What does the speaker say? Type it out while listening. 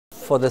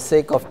for the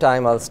sake of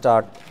time, I'll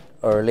start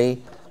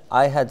early.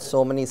 I had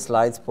so many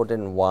slides put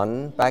in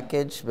one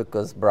package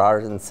because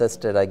Brar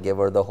insisted I give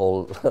her the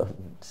whole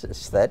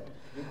set.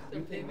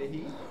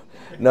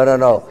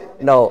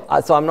 No.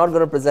 So I'm not going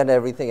to present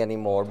everything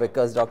anymore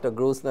because Dr.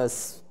 Grusner has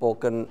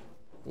spoken,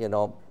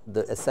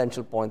 the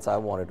essential points I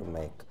wanted to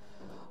make.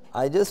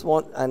 I just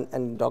want,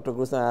 and Dr.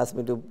 Grusner asked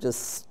me to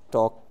just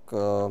talk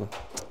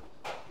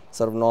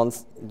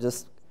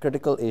just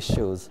critical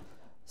issues.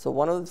 So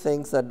one of the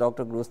things that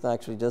Dr. Grusner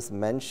actually just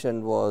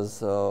mentioned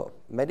was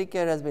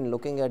Medicare has been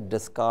looking at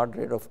discard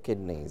rate of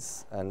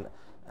kidneys. And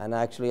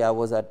actually I'm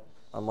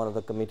one of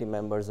the committee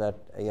members at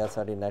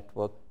ESRD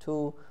Network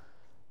too.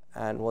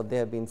 And what they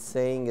have been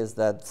saying is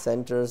that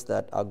centers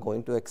that are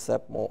going to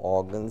accept more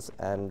organs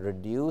and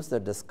reduce the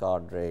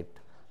discard rate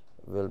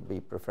will be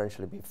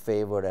preferentially be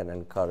favored and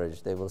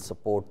encouraged. They will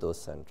support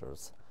those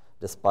centers,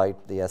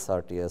 despite the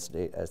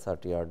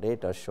SRTR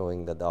data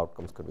showing that the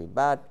outcomes could be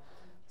bad.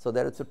 So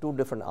there are two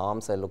different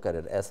arms I look at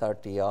it.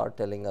 SRTR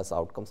telling us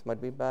outcomes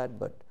might be bad,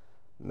 but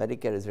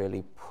Medicare is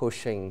really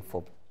pushing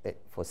for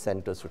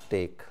centers to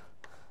take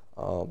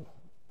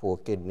poor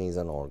kidneys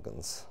and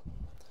organs.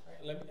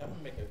 Let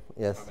me make a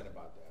yes. comment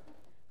about that.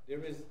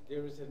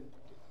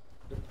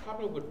 The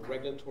problem with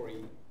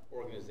regulatory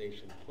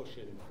organization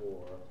pushing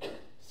for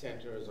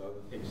centers or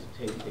other things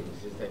to take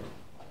things is that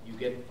you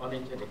get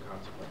unintended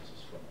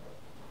consequences from it.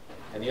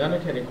 And the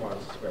unintended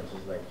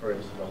consequences, like for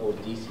instance, the whole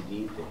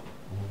DCD thing,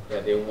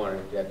 that they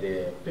wanted that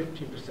the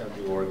 15% of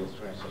the organs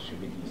transplanted should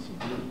be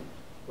DCD.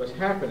 What's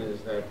happened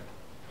is that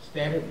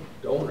standard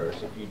donors,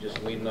 if you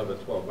just wait another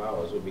 12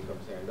 hours, will become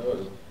standard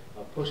donors,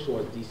 push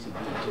towards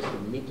DCD just to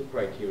meet the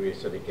criteria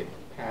so they can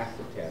pass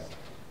the test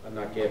and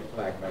not get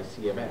flagged by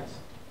CMS.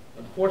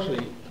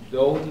 Unfortunately,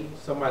 though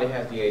somebody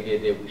has the idea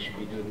that we should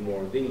be doing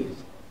more of these,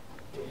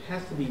 it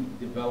has to be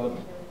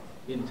developed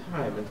in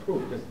time and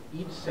proved because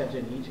each center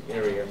in each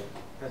area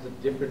has a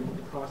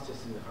different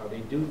process in how they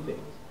do things.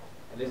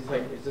 And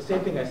it's the same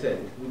thing I said,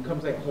 it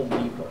becomes like Home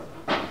Depot.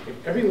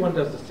 If everyone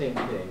does the same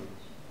thing,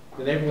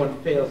 then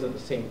everyone fails at the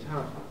same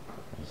time.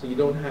 So you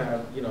don't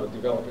have,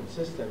 developing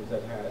systems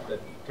that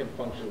can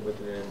function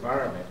within an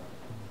environment.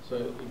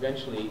 So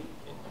eventually,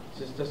 it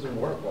just doesn't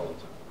work all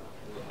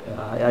the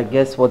time. I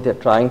guess what they're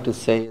trying to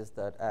say is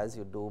that as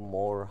you do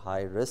more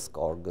high-risk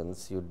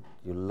organs, you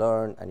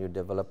learn and you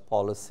develop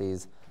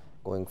policies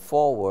going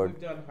forward.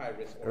 We've done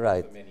high-risk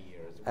organs for many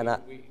years. And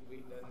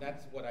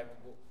that's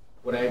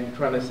what I'm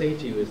trying to say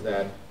to you is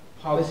that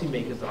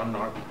policymakers are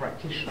not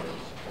practitioners.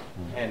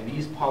 And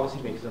these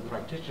policymakers and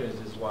practitioners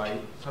is why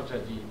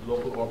sometimes the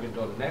local organ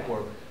donor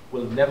network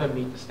will never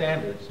meet the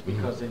standards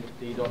because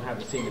they don't have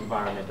the same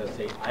environment as,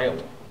 say,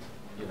 Iowa.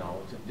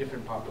 It's a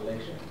different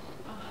population.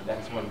 And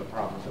that's one of the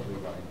problems that we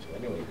run into.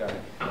 Anyway, go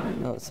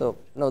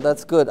ahead. No,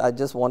 that's good. I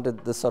just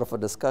wanted this sort of a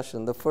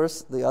discussion.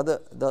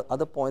 The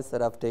other points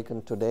that I've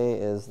taken today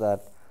is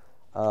that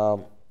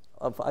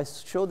I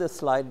show this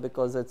slide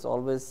because it's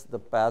always the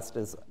past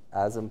is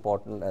as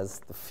important as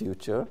the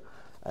future.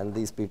 And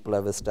these people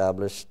have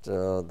established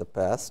the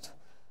past,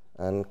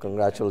 and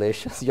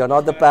congratulations. You're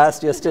not the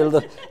past, you're still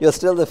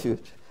the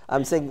future.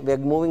 I'm saying we're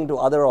moving to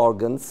other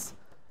organs,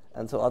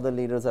 and so other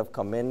leaders have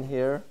come in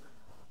here.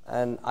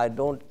 And I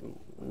don't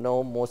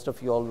know, most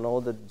of you all know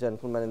the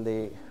gentleman in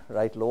the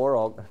right lower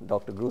organ,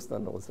 Dr. Grusner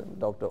knows him,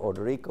 Dr.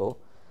 Odorico,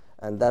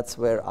 and that's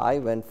where I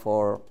went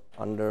for,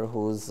 under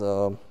whose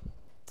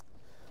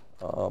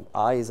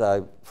eyes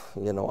I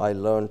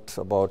learned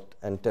about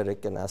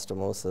enteric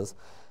anastomosis.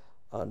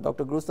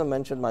 Dr. Grusner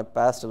mentioned my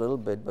past a little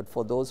bit, but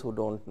for those who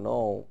don't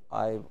know,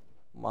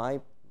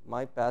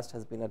 my past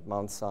has been at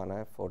Mount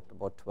Sinai for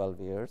about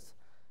 12 years,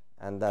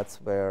 and that's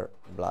where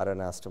bladder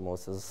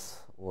anastomosis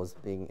was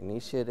being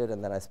initiated,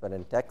 and then I spent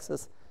in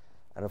Texas,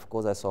 and of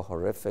course I saw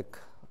horrific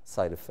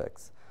side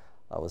effects.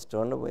 I was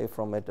turned away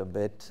from it a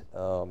bit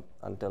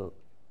until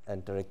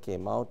enteric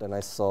came out, and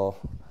I saw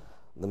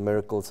the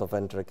miracles of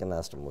enteric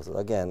anastomosis.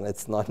 Again,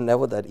 it's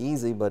never that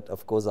easy, but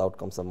of course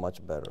outcomes are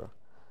much better.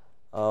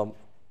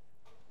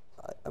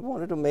 I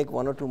wanted to make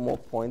one or two more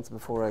points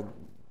before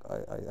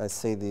I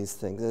say these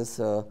things. There's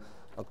a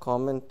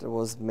comment that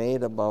was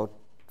made about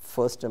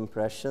first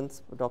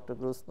impressions with Dr.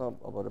 Grusner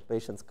about the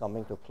patients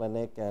coming to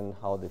clinic and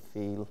how they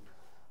feel.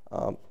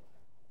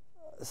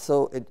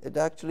 So it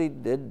actually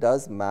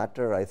does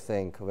matter, I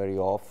think, very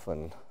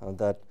often.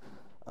 But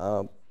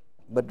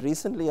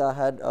recently I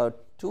had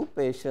two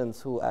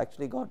patients who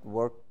actually got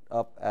worked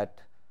up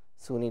at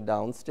SUNY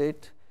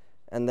Downstate,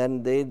 and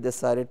then they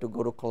decided to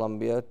go to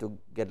Columbia to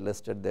get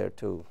listed there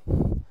too.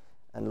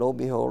 And lo and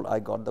behold, I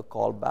got the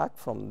call back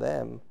from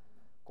them,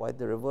 quite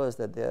the reverse,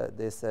 that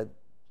they said,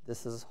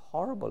 this is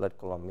horrible at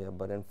Columbia,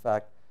 but in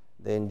fact,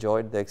 they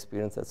enjoyed the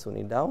experience at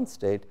SUNY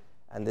Downstate,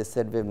 and they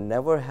said, we've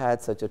never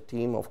had such a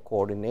team of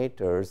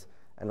coordinators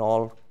and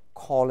all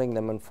calling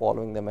them and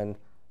following them and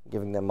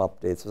giving them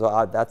updates.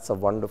 So that's a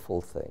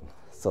wonderful thing.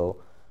 So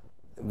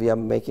we are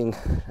making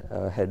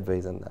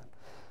headways in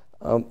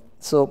that.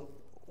 So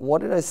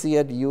what did I see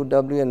at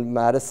UW and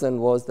Madison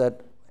was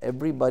that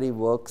everybody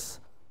works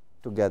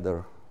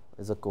together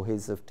as a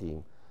cohesive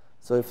team.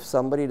 So if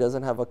somebody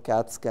doesn't have a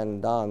CAT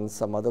scan done,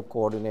 some other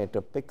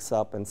coordinator picks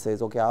up and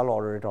says, okay, I'll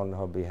order it on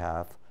her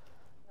behalf,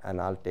 and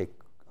I'll take,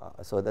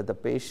 so that the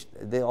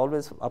patient, they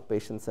always are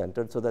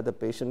patient-centered, so that the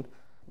patient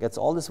gets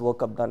all this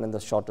workup done in the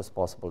shortest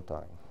possible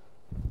time.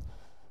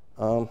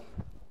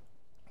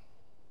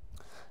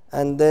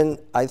 And then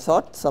I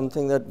thought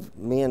something that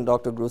me and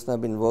Dr. Grusna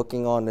have been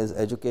working on is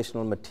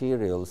educational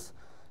materials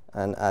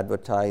and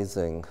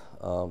advertising,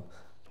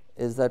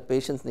 is that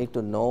patients need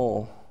to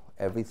know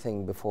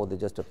everything before they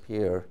just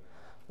appear.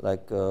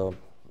 Like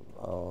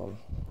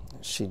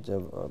she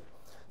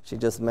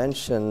just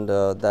mentioned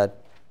that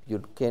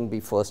you can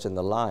be first in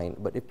the line,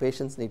 but if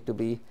patients need to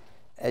be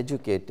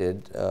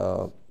educated,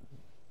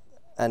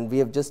 and we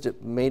have just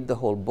made the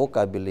whole book,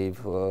 I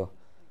believe.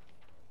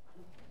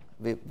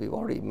 We've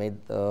already made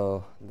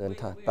the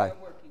entire pack. We are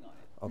working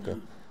on it.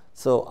 Okay.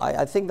 So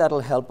I think that'll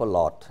help a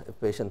lot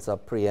if patients are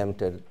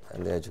preempted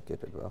and they're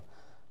educated well.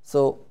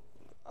 So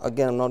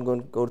again, I'm not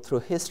going to go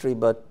through history,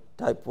 but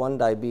type 1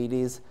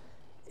 diabetes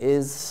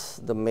is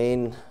the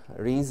main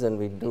reason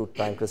we do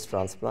pancreas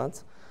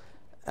transplants.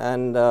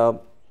 And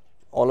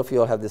all of you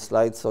all have the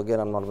slides, so again,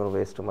 I'm not going to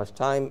waste too much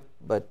time.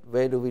 But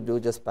where do we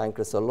do just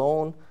pancreas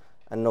alone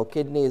and no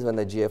kidneys when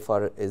the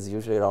GFR is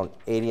usually around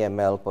 80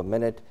 ml per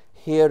minute?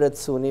 Here at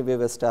SUNY,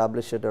 we've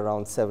established it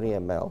around 70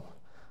 ml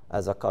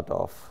as a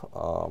cutoff.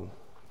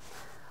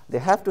 They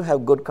have to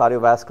have good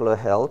cardiovascular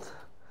health.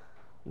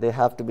 They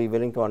have to be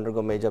willing to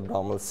undergo major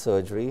abdominal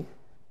surgery.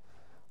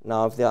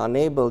 Now, if they're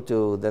unable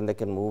to, then they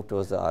can move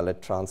towards the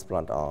islet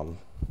transplant arm.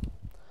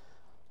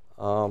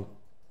 Now,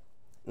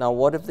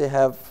 what if they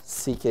have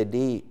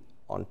CKD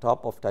on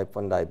top of type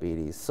 1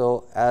 diabetes?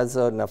 So as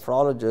a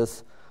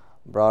nephrologist,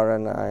 Brar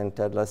and I and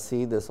Tedla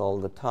see this all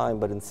the time,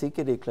 but in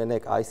CKD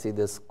clinic, I see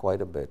this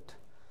quite a bit.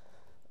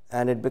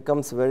 And it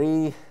becomes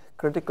very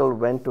critical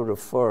when to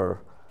refer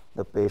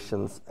the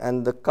patients.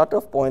 And the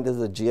cutoff point is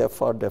the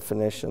GFR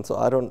definition. So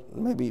I don't,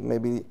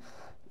 maybe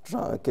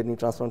kidney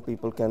transplant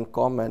people can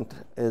comment,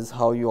 is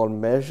how you all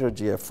measure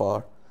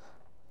GFR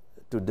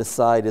to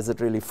decide, is it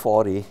really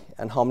 40,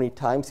 and how many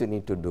times you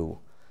need to do.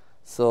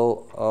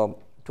 So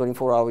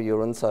 24-hour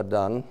urines are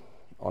done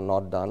or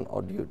not done,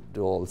 or do you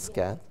do all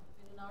scans?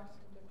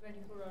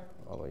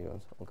 24-hour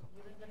urines, okay.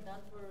 urines are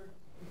done for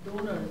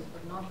donors,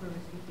 but not for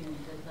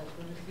recipients. As such,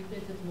 for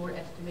recipients, it's more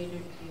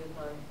estimated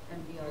GFR and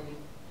BRD.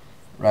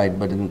 Right,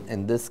 but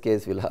in this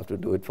case, we'll have to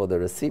do it for the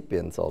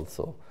recipients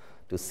also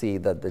to see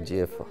that the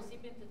GFR. For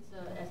recipients, it's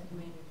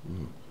estimated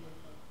GFR.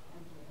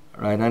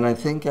 Right, and I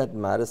think at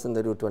Madison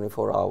they do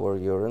 24-hour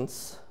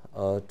urines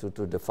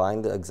to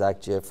define the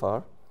exact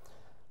GFR.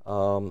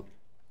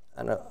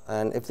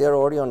 And if they're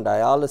already on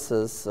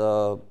dialysis,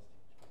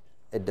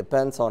 it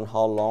depends on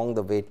how long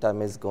the wait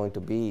time is going to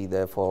be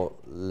there for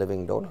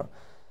living donor.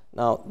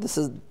 Now, this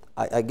is,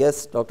 I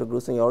guess, Dr.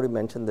 Grusna, you already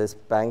mentioned this,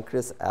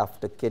 pancreas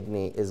after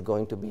kidney is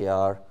going to be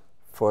our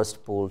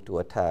first pool to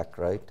attack,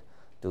 right,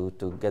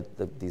 to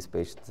get these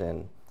patients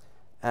in.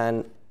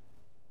 And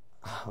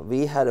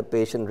we had a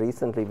patient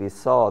recently we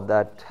saw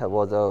that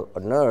was a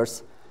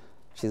nurse.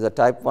 She's a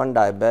type 1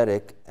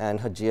 diabetic, and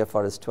her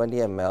GFR is 20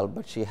 ml,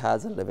 but she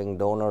has a living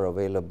donor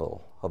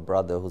available, her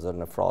brother, who's a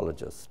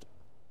nephrologist.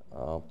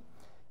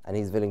 And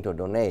he's willing to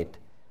donate.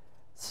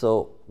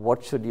 So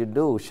what should you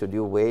do? Should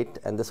you wait?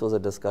 And this was a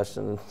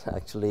discussion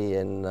actually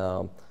in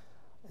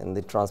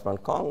the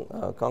Transplant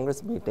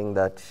Congress meeting,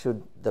 that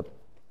should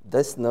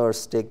this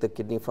nurse take the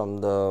kidney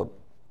from the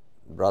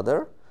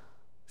brother?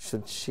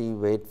 Should she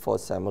wait for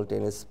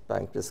simultaneous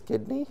pancreas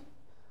kidney?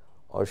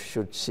 Or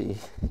should she,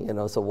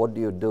 so what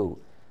do you do?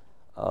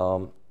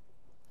 To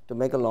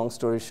make a long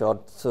story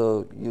short,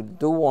 so you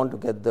do want to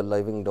get the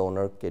living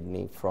donor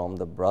kidney from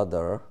the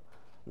brother.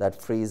 That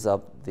frees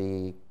up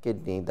the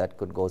kidney that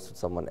could go to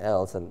someone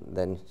else, and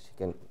then she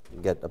can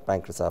get a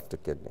pancreas after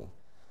kidney.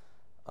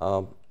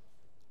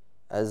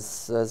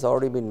 As has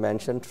already been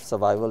mentioned,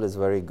 survival is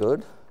very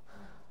good.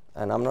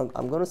 And I'm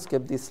going to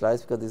skip these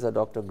slides because these are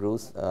Dr.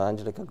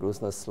 Angelica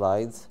Grusna's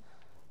slides.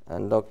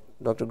 And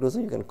Dr.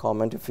 Grusna, you can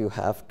comment if you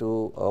have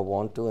to or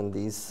want to in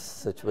these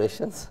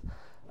situations.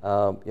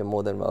 You're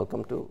more than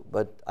welcome to.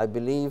 But I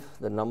believe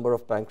the number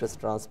of pancreas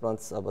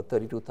transplants, about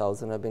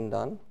 32,000 have been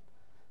done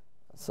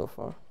so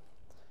far.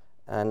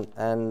 And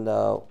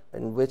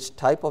in which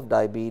type of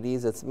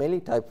diabetes? It's mainly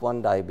type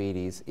 1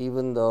 diabetes,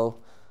 even though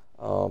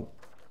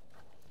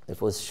it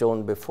was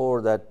shown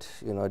before that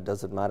it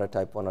doesn't matter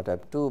type 1 or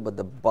type 2, but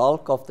the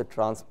bulk of the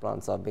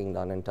transplants are being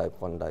done in type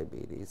 1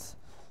 diabetes.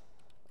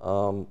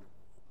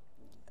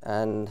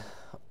 And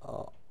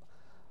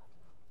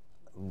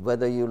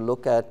whether you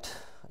look at,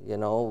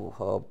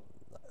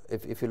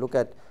 if you look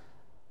at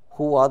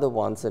who are the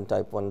ones in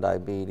type 1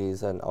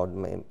 diabetes, and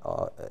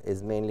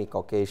is mainly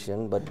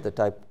Caucasian, but the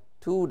type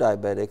 2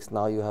 diabetics,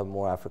 now you have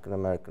more African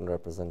American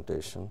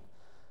representation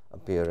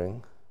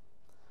appearing.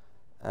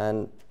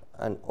 And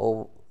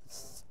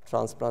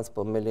transplants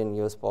per million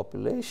US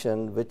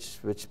population, which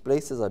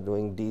places are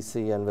doing?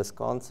 DC and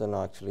Wisconsin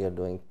actually are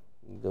doing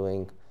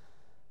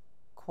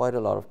quite a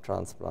lot of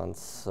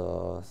transplants.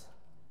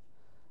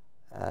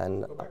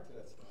 And go back to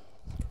that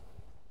slide.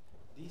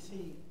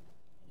 candidacy,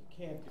 you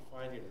can't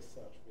define it as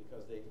such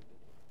because they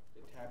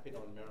tap in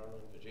on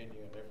Maryland, Virginia,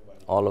 and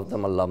everybody. All of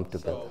them are lumped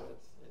together. So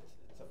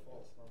it's a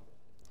false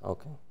number.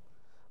 Okay.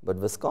 But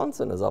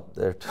Wisconsin is up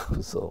there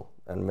too, so,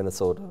 and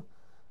Minnesota.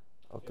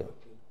 Okay.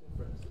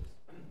 Differences.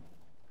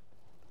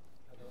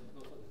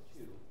 Those are the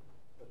two,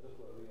 but look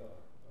where we are.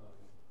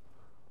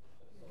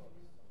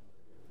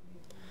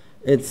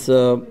 It's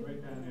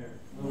Right down there.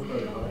 No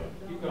further.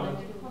 Keep going.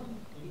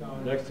 Keep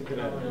going. Next to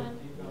Connecticut.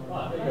 Come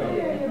on,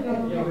 there you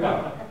go. Here we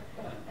go.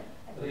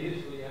 So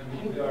usually, I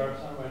mean, we are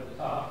somewhere at the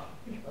top,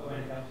 but when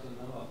it comes to the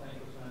number of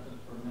pancreas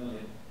transplants per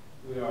million,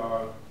 we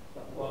are,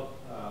 well,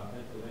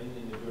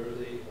 Pennsylvania, New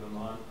Jersey,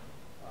 Vermont,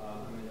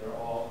 I mean, they're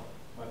all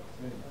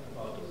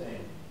about the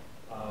same.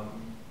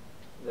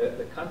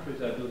 The countries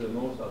that do the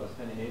most are the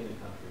Scandinavian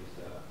countries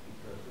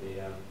because they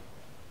have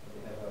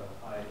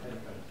a high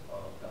penetrance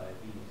of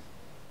diabetes.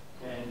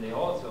 And they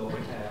also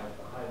have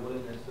a high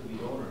willingness to be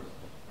donors.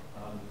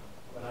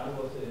 When I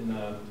was in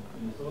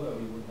Minnesota,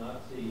 we would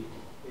not see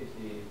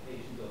basically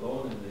patients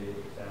alone in the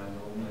exam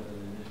room as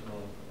an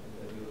initial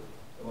interview.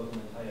 There was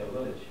an entire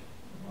village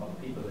of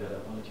people there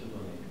that wanted to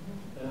donate.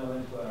 Then I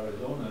went to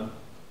Arizona,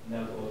 and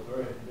that was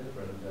very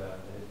different. The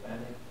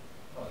Hispanic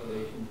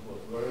population was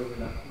very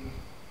reluctant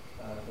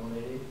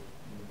donating,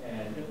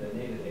 and the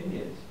Native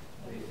Indians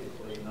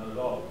basically not at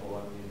all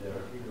for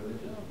their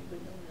religious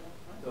people.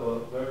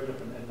 So very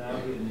different. And now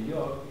here in New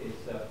York,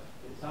 it's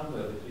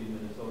somewhere between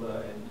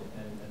Minnesota and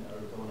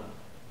Arizona.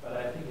 But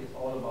I think it's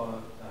all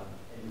about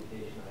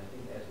education. I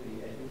think as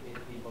we educate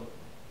people,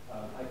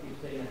 I keep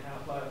saying the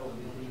half-life of a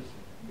disease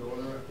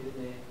donor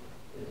kidney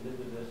is a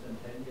little bit less than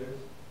 10 years.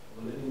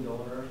 A living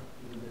donor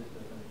is less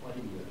than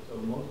 20 years. So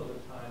most of the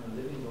time, a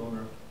living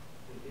donor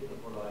is kidney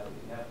for life. If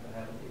you happen to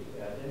have an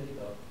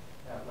identical,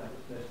 half-life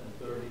is less than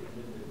 30, a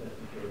little bit less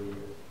than 30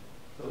 years.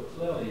 So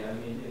clearly, I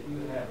mean, if you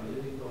have a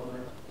living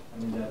donor, I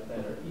mean, that's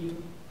better.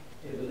 Even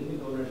if the living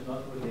donor is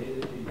not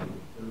related to you,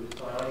 the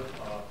results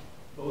are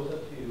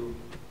closer to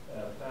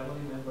a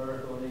family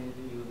member donating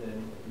to you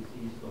than a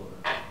deceased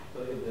donor. So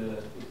if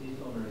the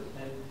deceased donor is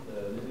 10, the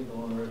living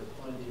donor is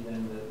 20,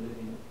 then the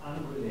living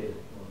unrelated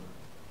donor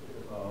is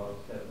about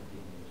 17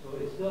 years. So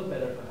it's still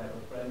better to have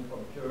a friend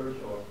from church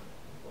or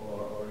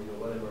your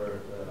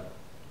whatever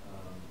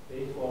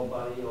baseball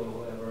buddy or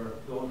whoever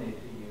donate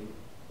to you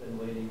than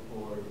waiting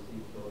for a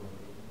deceased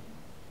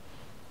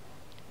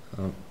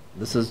donor.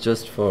 This is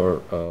just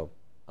for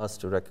us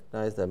to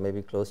recognize that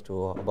maybe close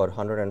to about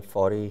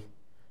 140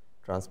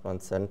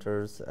 transplant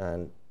centers,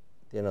 and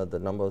you know the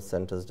number of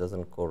centers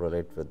doesn't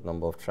correlate with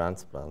number of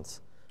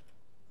transplants.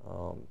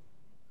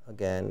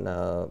 Again,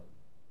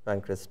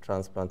 pancreas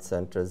transplant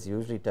centers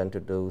usually tend to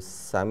do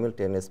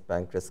simultaneous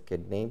pancreas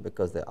kidney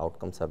because the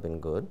outcomes have been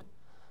good,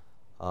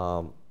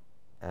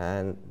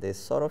 and they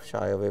sort of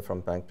shy away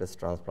from pancreas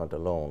transplant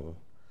alone.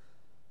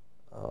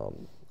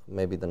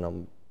 Maybe the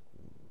number.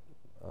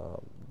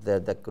 There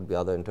could be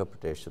other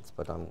interpretations,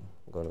 but I'm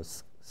going to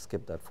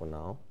skip that for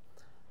now.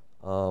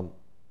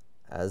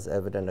 As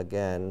evident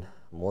again,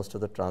 most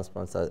of the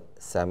transplants are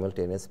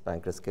simultaneous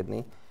pancreas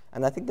kidney,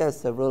 and I think there are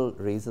several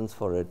reasons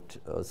for it.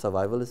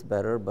 Survival is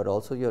better, but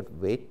also your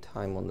wait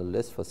time on the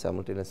list for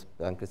simultaneous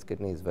pancreas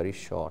kidney is very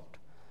short.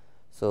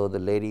 So the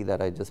lady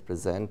that I just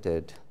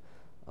presented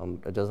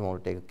doesn't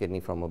want to take a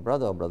kidney from a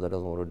brother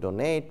doesn't want to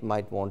donate,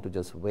 might want to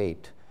just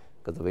wait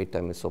because the wait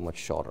time is so much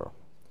shorter.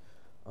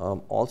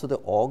 Also, the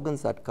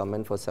organs that come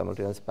in for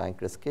simultaneous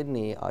pancreas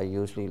kidney are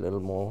usually a little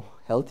more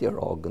healthier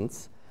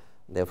organs.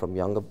 They're from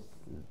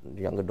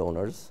younger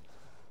donors.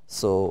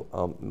 So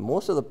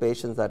most of the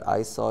patients that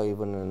I saw,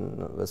 even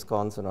in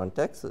Wisconsin or in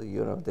Texas,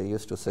 you know, they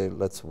used to say,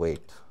 "Let's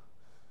wait."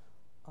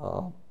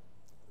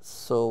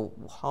 So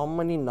how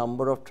many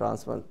number of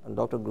transplant? And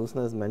Dr.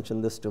 Grusner has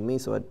mentioned this to me.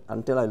 So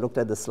until I looked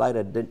at the slide,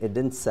 it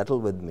didn't settle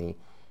with me.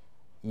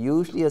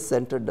 Usually, a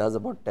center does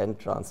about 10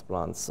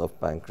 transplants of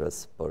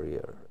pancreas per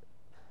year.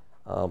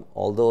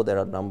 Although there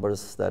are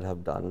numbers that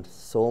have done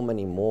so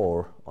many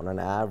more, on an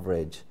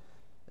average,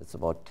 it's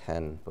about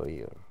 10 per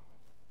year.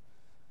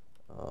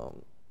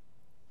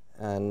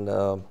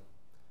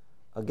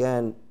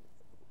 Again,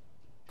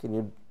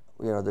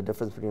 the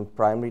difference between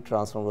primary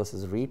transplant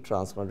versus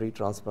retransplant.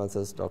 Retransplant,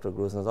 as Dr.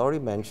 Grusner has already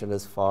mentioned,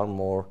 is far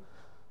more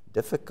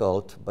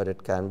difficult, but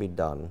it can be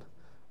done.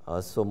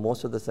 So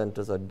most of the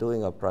centers are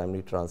doing our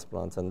primary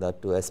transplants, and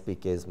that to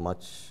SPK is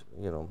much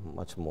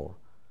more.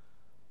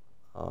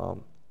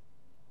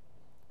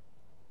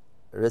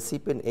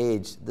 Recipient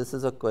age, this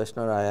is a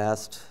questioner I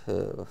asked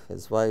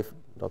his wife,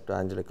 Dr.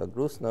 Angelica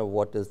Grusner,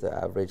 what is the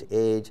average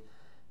age?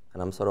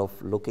 And I'm sort of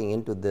looking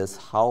into this,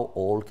 how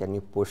old can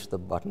you push the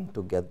button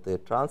to get the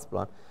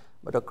transplant?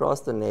 But across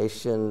the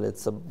nation,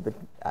 it's a bit,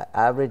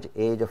 average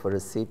age of a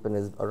recipient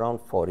is around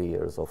 40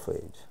 years of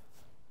age.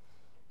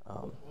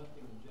 One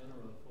thing in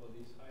general for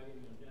these highly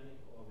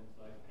immunogenic organs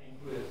like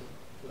pancreas,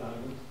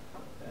 lungs,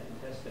 and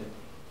intestine,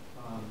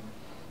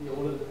 the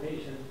older the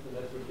patient, the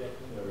less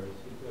rejection there is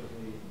because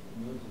the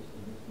immune system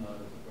is not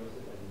as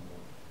aggressive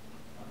anymore.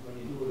 When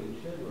you do it in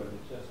children,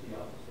 it's just the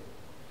opposite.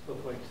 So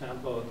for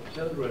example,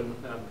 children,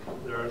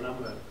 there are a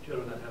number of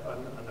children that have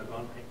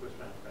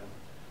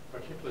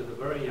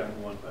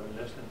young ones, I mean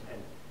less than 10,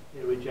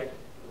 they reject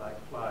like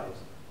flies.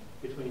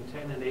 Between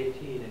 10 and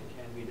 18 it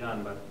can be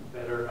done, but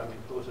better, I mean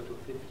closer to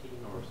 15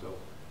 or so.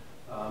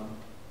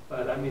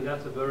 But I mean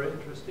that's a very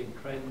interesting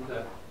trend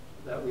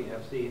that we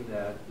have seen,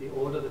 that the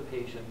older the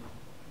patient,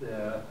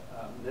 the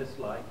less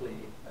likely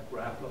a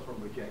graft loss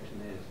from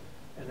rejection is.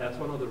 And that's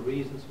one of the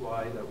reasons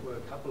why there were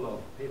a couple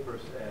of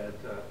papers at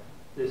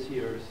this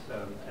year's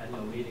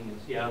annual meeting in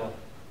Seattle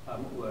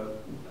where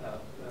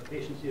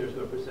patients' years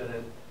were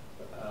presented,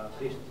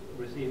 patients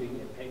receiving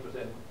a pancreas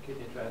and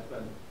kidney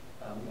transplant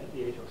at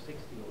the age of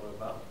 60 or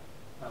above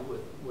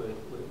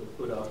with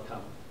good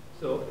outcome.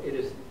 So it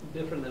is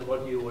different than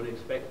what you would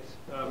expect.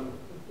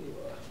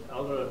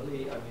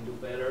 Elderly, I mean, do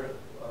better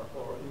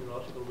for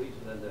immunological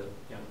reasons than the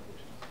young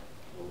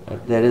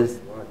patients. There is.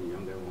 Why the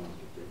younger ones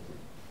reject it?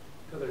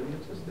 Because their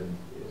immune system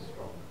is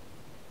strong.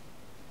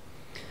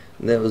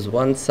 There was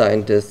one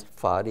scientist,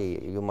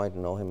 Fadi, you might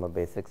know him, a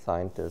basic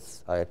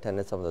scientist. I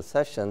attended some of the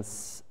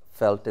sessions,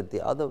 felt it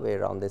the other way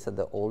around. They said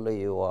the older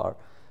you are,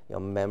 your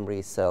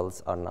memory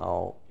cells are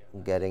now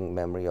getting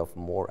memory of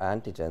more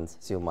antigens,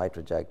 so you might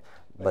reject.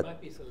 But it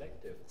might be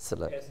selective as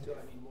to,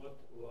 I mean, what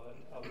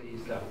of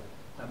these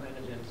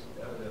antigens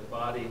the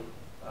body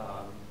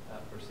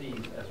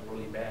perceives as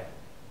really bad.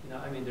 You know,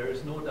 I mean, there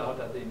is no doubt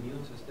that the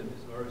immune system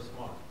is very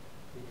smart,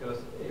 because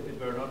if it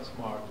were not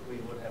smart, we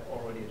would have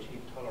already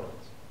achieved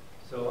tolerance.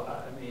 So,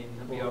 I mean,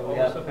 we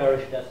have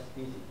perished as a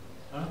species.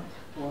 Huh?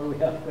 Or we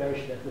have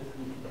perished as a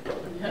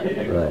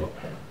species. Right.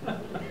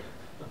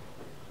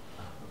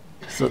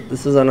 So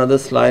this is another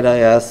slide I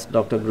asked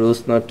Dr.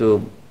 Grusner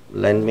to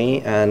lend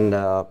me, and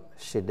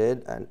she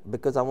did, and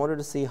because I wanted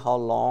to see how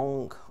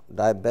long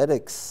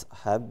diabetics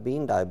have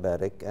been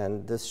diabetic,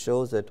 and this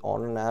shows that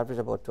on an average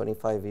about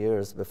 25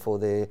 years before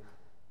they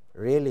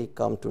really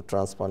come to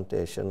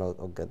transplantation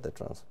or get the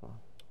transplant.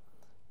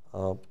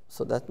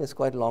 So that means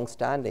quite long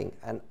standing,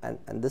 and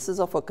this is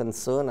of a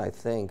concern, I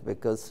think,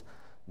 because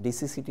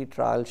DCCT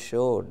trial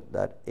showed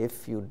that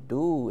if you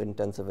do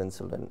intensive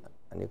insulin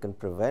and you can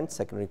prevent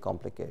secondary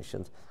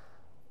complications,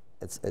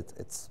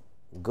 it's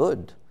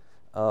good.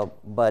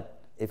 But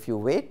if you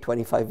wait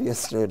 25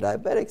 years to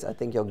diabetics, I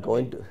think you're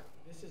going to.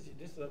 This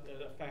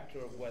is a factor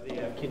of whether you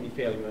have kidney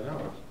failure or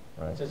not.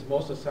 Right. Since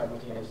most of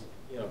simultaneous,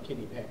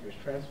 kidney pancreas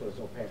transplant, there's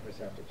no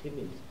pancreas after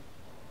kidneys.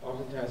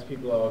 Oftentimes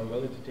people are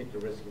unwilling to take the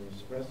risk of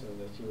immunosuppressant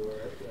unless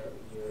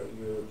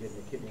you're getting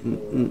a kidney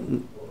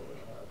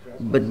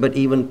transplant. But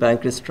even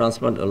pancreas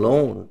transplant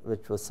alone,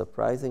 which was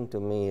surprising to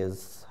me,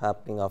 is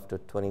happening after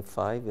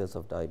 25 years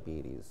of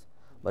diabetes,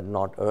 but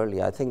not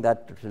early. I think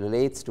that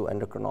relates to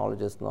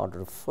endocrinologists not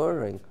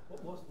referring.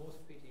 Most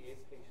PTA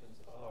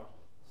patients are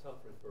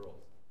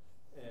self-referrals.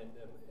 And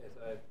as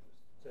I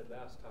said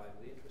last time,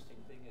 the interesting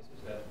thing is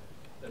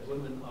that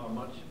women are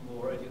much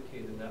more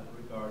educated in that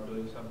regard,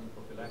 doing something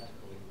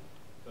prophylactically.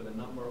 So the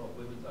number of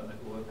women that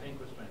undergo a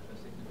pancreas transplant is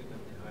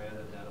significantly higher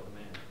than that of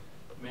men.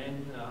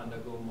 Men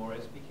undergo more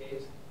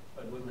SPKs,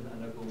 but women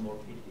undergo more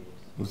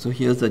PTAs. So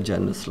here's the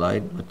gender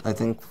slide, but I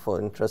think for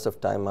interest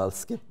of time, I'll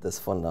skip this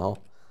for now.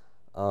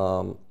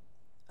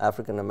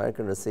 African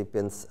American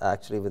recipients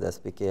actually with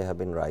SPK have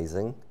been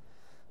rising,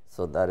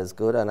 so that is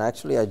good. And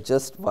actually, I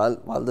just,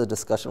 while the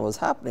discussion was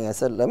happening, I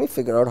said, let me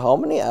figure out how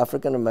many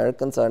African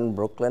Americans are in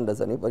Brooklyn.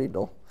 Does anybody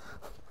know?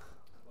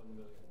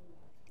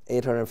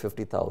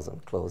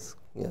 850,000, close,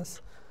 yes.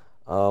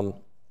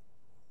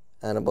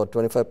 And about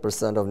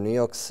 25% of New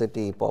York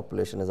City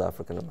population is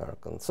African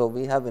American. So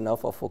we have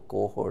enough of a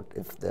cohort,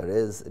 if there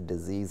is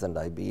disease and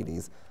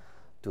diabetes,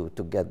 to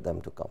get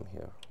them to come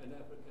here. And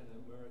African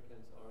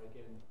Americans are,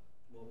 again,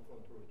 more prone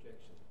to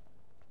rejection.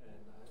 And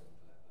I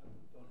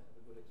don't have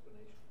a good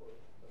explanation for it.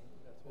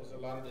 There's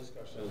a lot of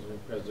discussions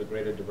because the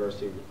greater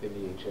diversity within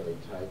the HLA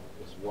type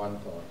is one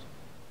thought,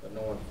 but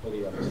no one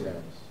fully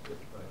understands it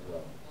as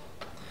well.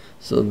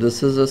 So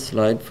this is a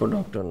slide for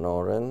Dr.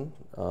 Noren.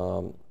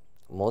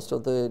 Most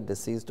of the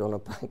deceased donor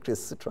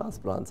pancreas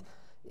transplants,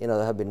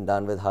 have been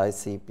done with high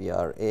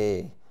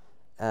CPRA.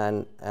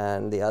 And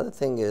the other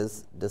thing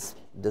is,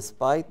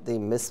 despite the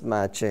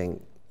mismatching,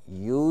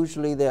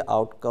 usually the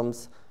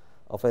outcomes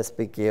of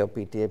SPK or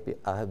PTA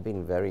have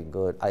been very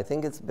good. I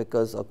think it's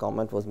because a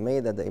comment was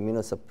made that the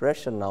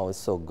immunosuppression now is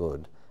so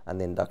good and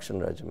the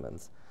induction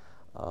regimens.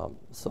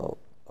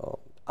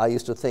 I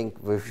used to think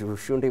we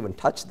shouldn't even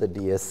touch the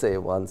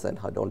DSA once and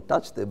don't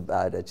touch the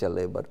bad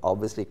HLA, but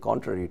obviously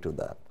contrary to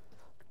that.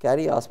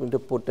 Carrie asked me to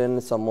put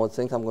in some more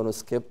things. I'm going to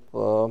skip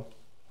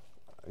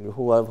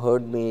who have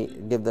heard me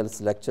give this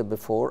lecture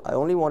before. I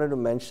only wanted to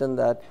mention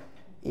that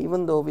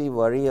even though we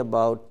worry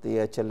about the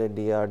HLA,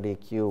 DR,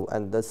 DQ,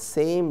 and the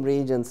same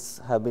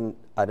regions have been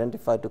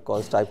identified to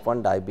cause type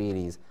 1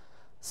 diabetes.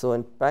 So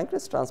in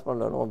pancreas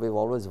transplant alone, we've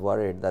always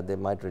worried that they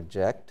might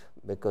reject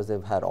because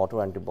they've had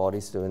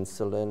autoantibodies to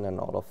insulin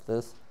and all of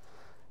this.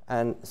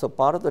 And so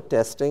part of the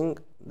testing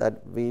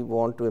that we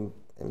want to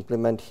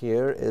implement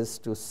here is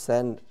to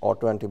send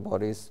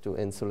autoantibodies to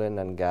insulin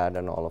and GAD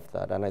and all of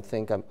that. And I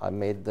think I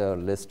made the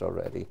list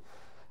already.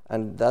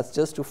 And that's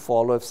just to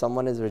follow if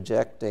someone is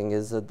rejecting,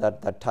 is it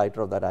that titer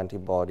of that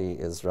antibody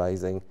is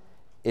rising.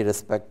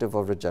 irrespective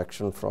of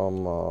rejection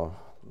from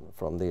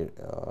the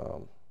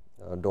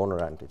donor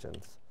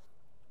antigens.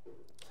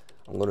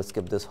 I'm going to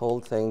skip this whole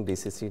thing,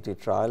 DCCT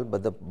trial,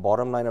 but the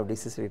bottom line of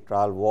DCCT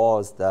trial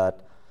was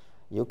that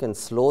you can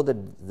slow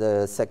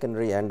the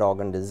secondary end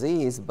organ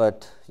disease,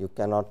 but you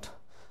cannot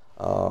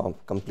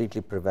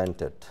completely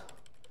prevent it.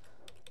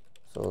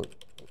 So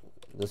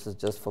this is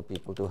just for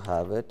people to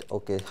have it.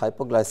 Okay,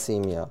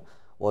 hypoglycemia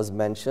was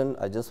mentioned.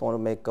 I just want to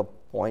make a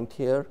point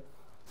here.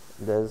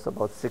 There's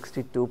about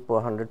 62 per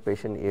 100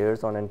 patient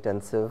years on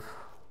intensive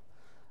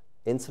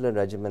insulin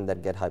regimen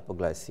that get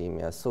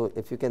hypoglycemia. So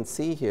if you can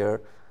see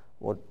here,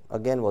 what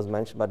again was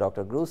mentioned by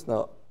Dr.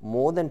 Grusner,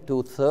 more than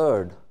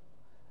 2/3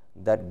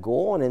 that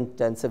go on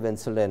intensive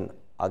insulin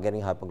are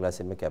getting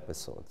hypoglycemic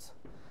episodes.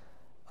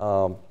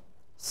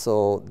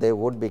 So they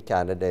would be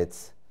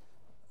candidates.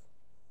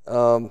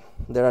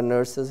 There are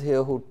nurses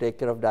here who take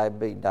care of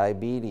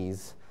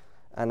diabetes,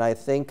 and I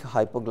think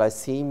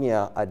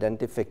hypoglycemia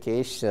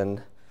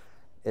identification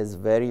is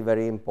very,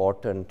 very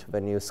important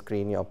when you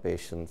screen your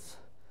patients.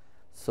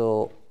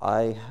 So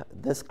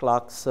this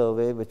Clark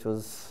survey, which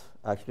was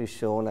actually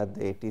shown at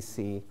the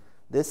ATC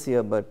this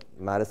year, but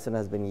Madison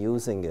has been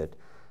using it,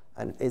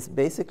 and it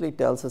basically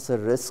tells us a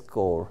risk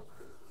score.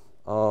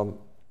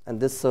 And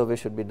this survey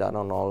should be done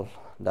on all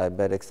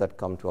diabetics that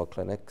come to our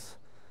clinics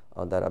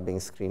that are being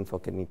screened for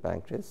kidney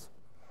pancreas.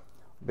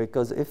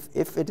 Because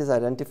if it is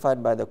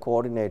identified by the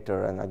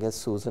coordinator, and I guess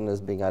Susan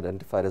is being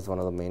identified as one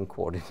of the main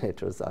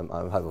coordinators,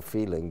 I have a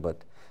feeling, but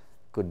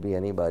could be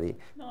anybody.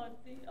 No,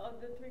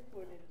 the three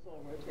coordinators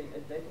all rotate. I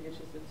think it's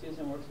just that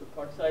Susan works with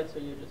Parkside, so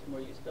you're just more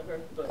used to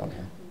her. But,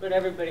 okay. But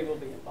everybody will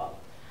be involved.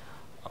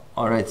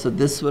 All right, so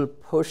this will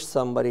push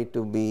somebody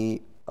to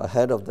be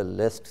ahead of the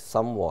list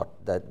somewhat,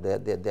 that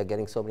they're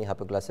getting so many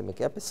hypoglycemic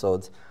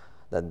episodes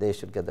that they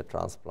should get the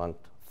transplant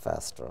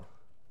faster.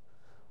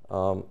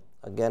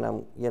 Again,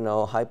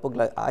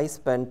 I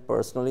spent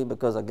personally,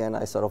 because again,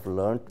 I sort of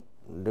learned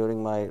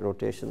during my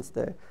rotations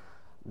there,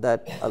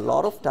 that a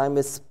lot of time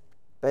is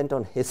spent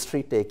on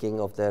history taking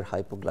of their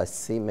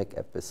hypoglycemic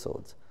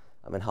episodes.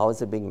 I mean, how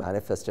is it being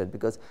manifested?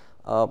 Because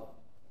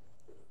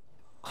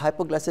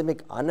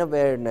hypoglycemic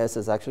unawareness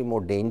is actually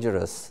more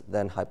dangerous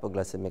than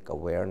hypoglycemic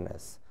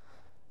awareness.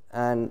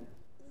 And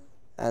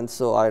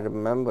so I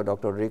remember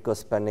Dr. Rico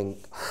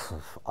spending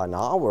an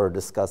hour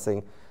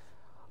discussing,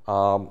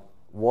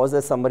 was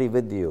there somebody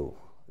with you?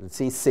 Is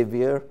he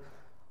severe?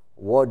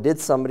 Did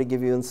somebody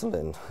give you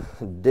insulin?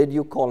 Did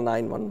you call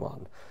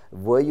 911?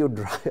 Were you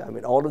driving? I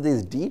mean, all of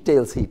these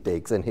details he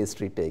takes in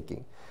history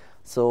taking.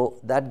 So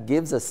that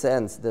gives a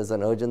sense there's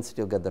an urgency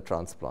to get the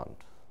transplant.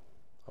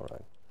 All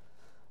right.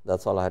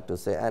 That's all I had to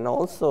say. And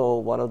also,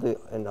 one of the,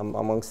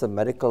 amongst the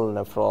medical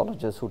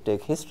nephrologists who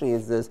take history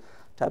is this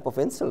type of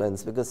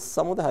insulins, because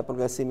some of the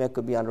hypoglycemia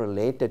could be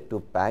unrelated to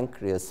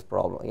pancreas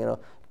problem. You know,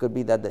 it could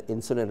be that the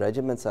insulin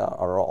regimens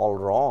are all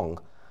wrong.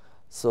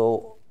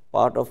 So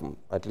part of,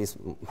 at least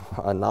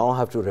I now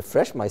have to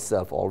refresh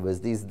myself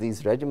always, these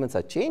regimens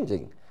are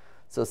changing.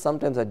 So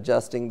sometimes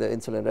adjusting the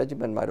insulin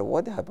regimen might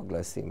avoid the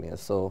hypoglycemia.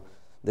 So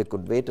they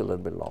could wait a little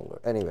bit longer.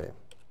 Anyway.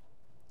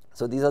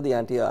 So these are the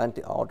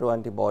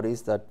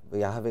autoantibodies that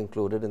we have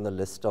included in the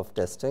list of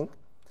testing.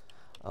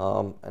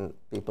 And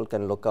people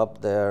can look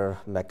up their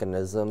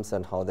mechanisms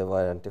and how they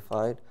were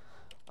identified.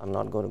 I'm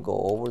not going to go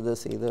over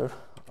this either.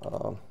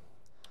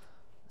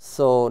 This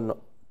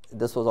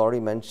was already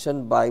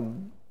mentioned. By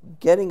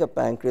getting a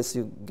pancreas,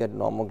 you get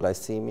normal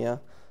glycemia,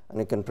 and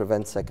you can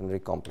prevent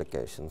secondary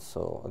complications.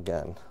 So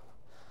again,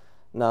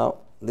 now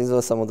these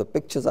are some of the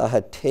pictures I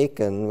had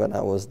taken when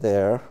I was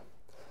there.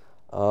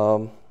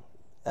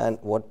 And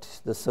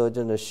what the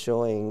surgeon is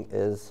showing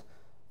is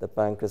the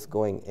pancreas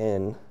going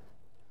in.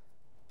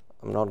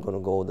 I'm not going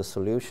to go over the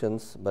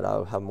solutions, but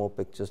I'll have more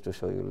pictures to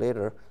show you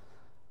later.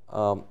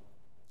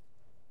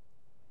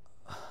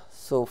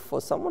 So for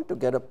someone to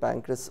get a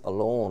pancreas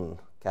alone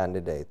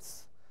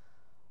candidates,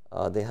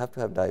 they have to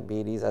have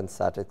diabetes and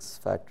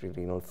satisfactory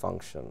renal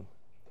function.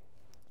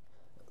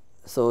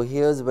 So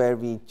here's where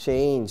we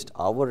changed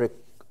our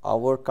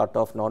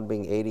cutoff not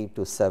being 80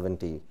 to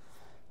 70.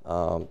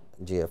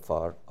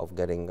 GFR of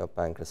getting a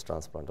pancreas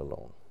transplant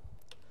alone.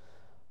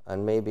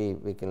 And maybe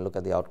we can look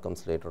at the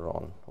outcomes later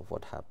on of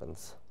what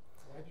happens.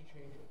 Why did you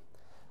change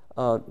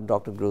it?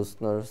 Dr.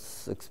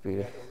 Grusner's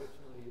experience.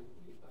 Originally,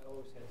 I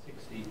always had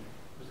 60,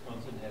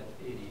 Wisconsin had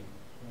 80,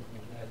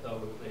 and I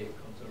thought we would play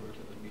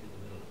conservative and meet in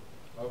the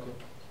middle. Okay.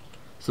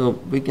 So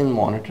we can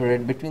monitor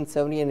it between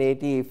 70 and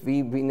 80. If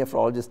we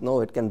nephrologists know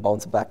it can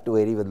bounce back to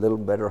 80 with a little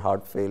better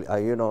heart failure.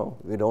 You know,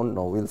 we don't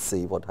know. We'll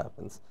see what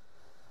happens.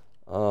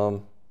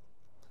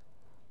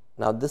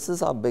 Now this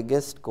is our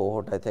biggest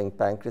cohort, I think,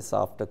 pancreas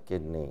after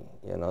kidney.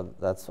 You know,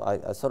 that's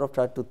I sort of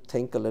tried to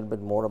think a little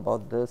bit more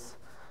about this,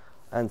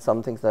 and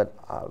some things that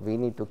we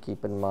need to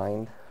keep in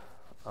mind.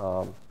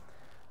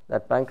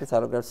 That pancreas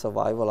allograft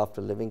survival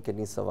after living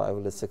kidney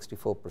survival is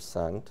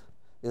 64%.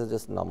 These are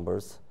just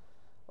numbers.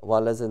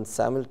 While as in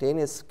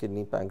simultaneous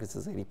kidney pancreas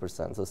is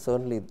 80%. So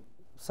certainly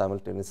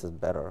simultaneous is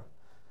better.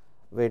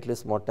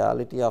 Waitlist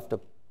mortality after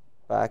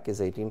PAC is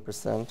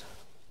 18%.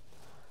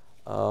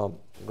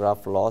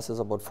 graft loss is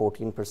about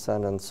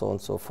 14% and so on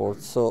and so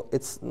forth. So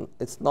it's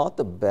not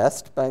the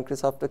best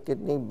pancreas after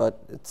kidney,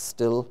 but it's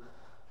still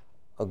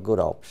a good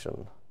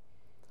option.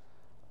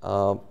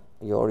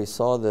 You already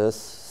saw this.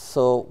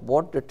 So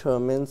what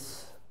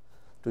determines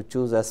to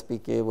choose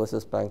SPK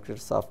versus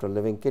pancreas after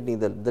living kidney?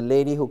 The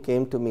lady who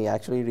came to me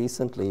actually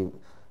recently,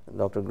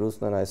 Dr.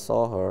 Grusman, I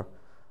saw her,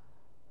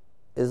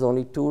 is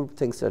only two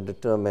things that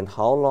determine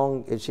how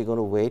long is she going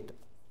to wait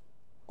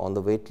on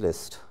the wait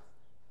list.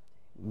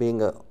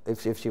 Being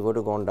if she were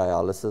to go on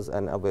dialysis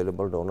and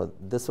available donor,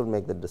 this would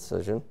make the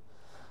decision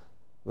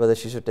whether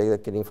she should take the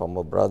kidney from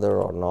her brother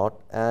or not,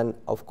 and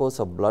of course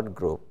a blood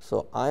group.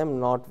 So I am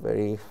not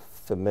very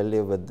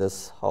familiar with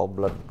this, how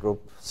blood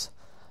groups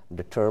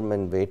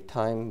determine wait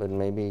time, but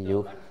maybe you.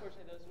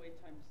 Unfortunately, those wait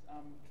times,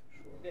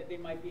 they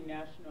might be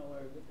national,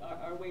 or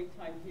our wait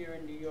time here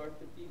in New York,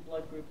 the B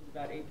blood group is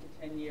about 8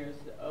 to 10 years,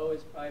 the O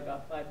is probably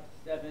about 5 to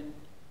 7,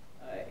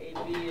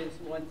 AB is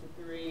 1 to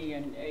 3,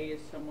 and A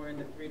is somewhere in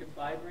the 3 to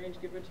 5 range,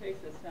 give or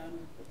take. Does that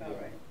sound about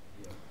right?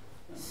 Yeah.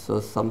 So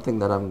something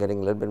that I'm getting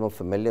a little bit more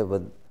familiar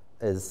with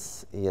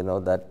is,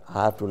 that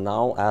I have to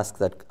now ask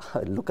that,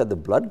 look at the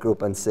blood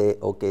group and say,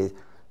 okay,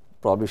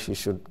 probably she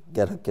should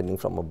get her kidney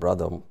from her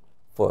brother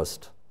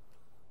first.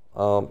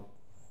 SPK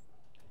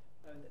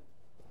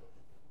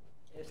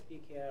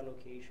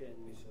allocation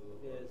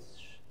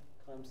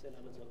comes in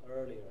a little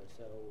earlier,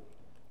 so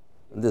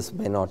this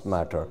may not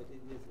matter. So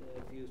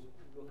if you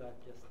look at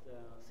just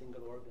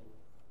single organ,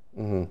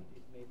 Mm-hmm. it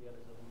may be a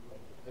little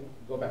important. And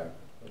go back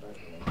a minute.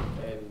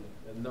 And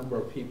the number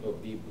of people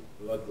B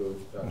blood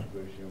groups, Dr.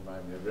 Bush, you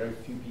remind me, there are very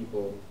few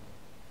people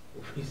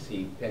who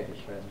receive pancreas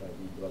transplant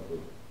B blood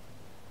group.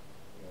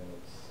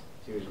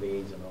 It's usually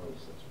AIDS and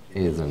O's.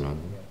 AIDS and O's.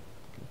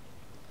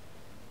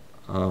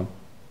 Yeah.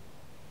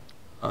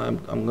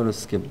 I'm going to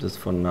skip this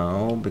for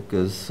now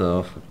because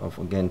of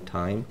again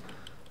time.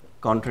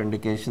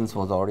 Contraindications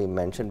was already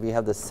mentioned. We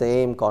have the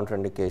same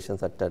contraindications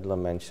that Tedler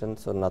mentioned,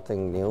 so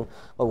nothing new.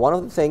 But one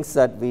of the things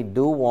that we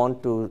do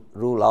want to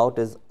rule out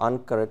is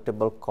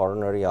uncorrectable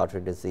coronary artery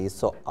disease.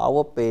 So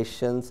our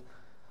patients,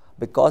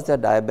 because they're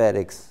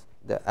diabetics,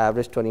 the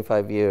average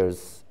 25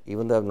 years,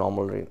 even though they have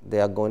normal,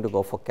 they are going to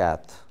go for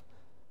cath,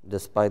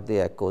 despite the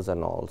echoes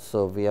and all.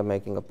 So we are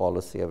making a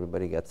policy,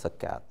 everybody gets a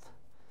cath.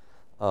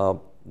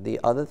 The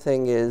other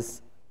thing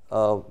is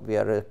we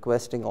are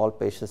requesting all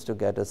patients to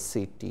get a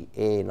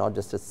CTA, not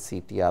just a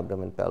CT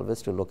abdomen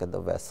pelvis, to look at the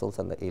vessels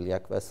and the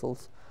iliac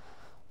vessels.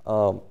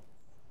 We'll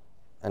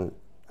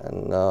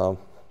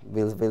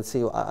see.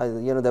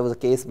 There was a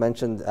case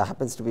mentioned,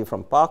 happens to be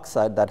from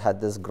Parkside, that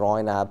had this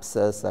groin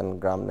abscess and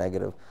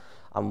gram-negative.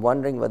 I'm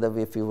wondering whether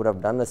if we would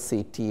have done a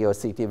CT or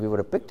CT, we would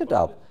have picked it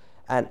up.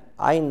 And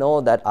I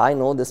know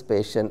this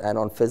patient, and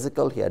on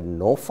physical, he had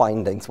no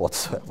findings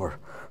whatsoever.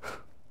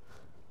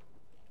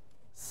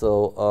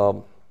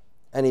 So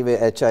anyway,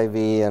 HIV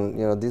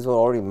and these were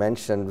already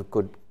mentioned. We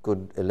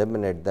could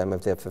eliminate them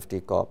if they have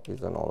 50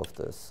 copies and all of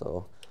this.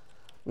 So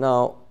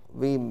now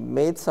we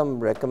made some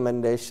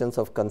recommendations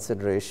of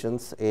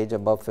considerations. Age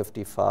above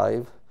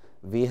 55,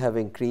 we have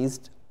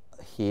increased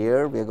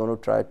here. We are going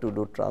to try to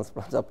do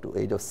transplants up to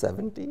age of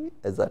 70.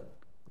 Is that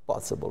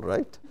possible,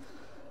 right?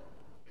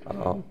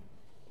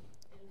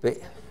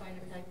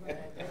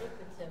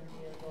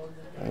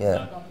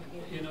 Yeah.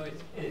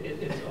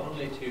 It's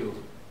only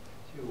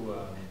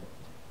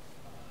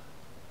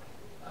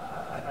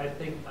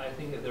I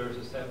think that there is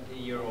a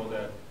 70-year-old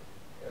that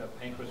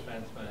pancreas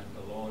transplant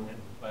alone and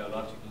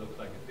biologically looks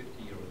like a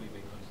 50-year-old. We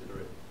may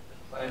consider it.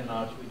 By and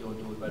large, we don't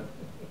do it. But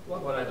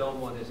what I don't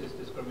want is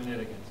discriminate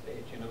against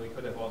age. We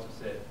could have also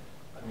said,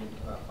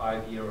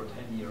 5-year or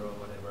 10-year or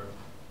whatever.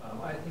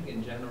 I think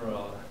in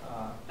general,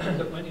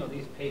 many of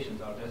these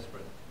patients are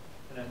desperate.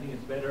 And I think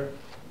it's better,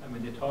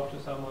 they talk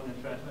to someone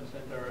in transplant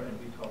center and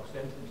we talk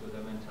sense into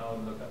them and tell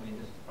them, look, this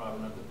is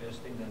probably not the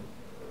best thing than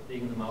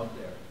taking them out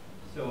there.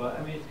 So,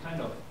 it's kind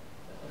of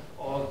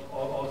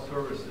all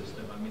service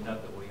system.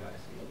 Not the way I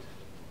see it.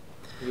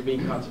 You're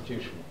being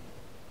constitutional.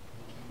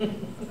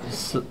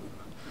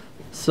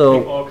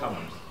 So all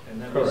comers.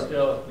 And then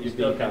we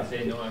still can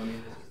say, no,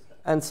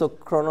 And so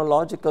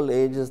chronological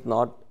age is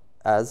not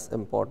as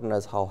important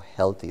as how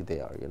healthy they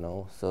are,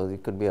 So you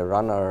could be a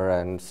runner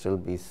and still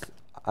be.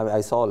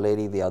 I saw a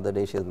lady the other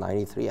day, she was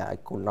 93. I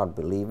could not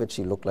believe it.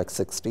 She looked like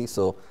 60.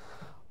 So,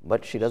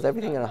 but she does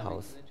everything in her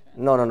house.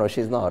 No,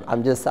 she's not.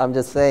 I'm just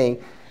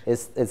saying,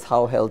 it's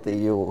how healthy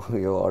you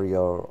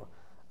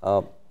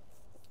are.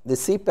 The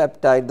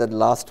C-peptide, the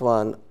last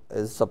one,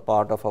 is a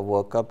part of a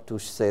workup to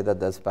say that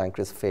there's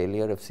pancreas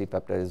failure. If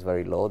C-peptide is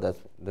very low,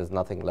 there's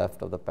nothing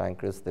left of the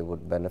pancreas, they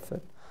would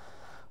benefit.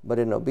 But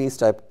in obese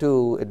type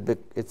 2,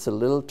 it's a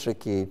little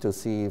tricky to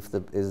see if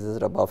is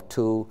it above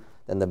 2,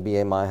 then the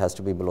BMI has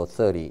to be below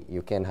 30.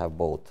 You can't have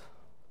both.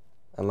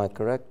 Am I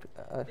correct?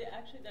 Actually,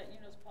 that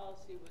UNOS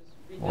policy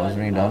was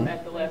redone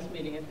at the last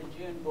meeting, at the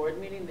June board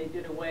meeting. They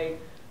did away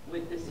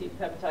with the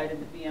C-peptide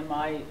and the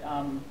BMI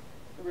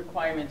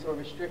requirements or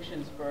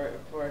restrictions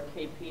for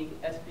KP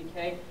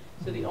SPK.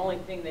 So the only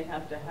thing they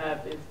have to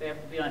have is they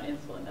have to be on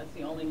insulin. That's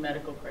the only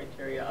medical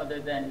criteria other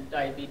than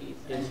diabetes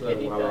and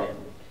kidney diet.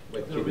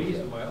 The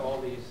reason why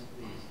all these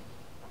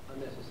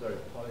unnecessary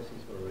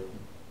policies were written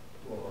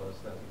was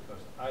that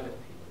because islet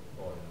people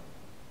bought it.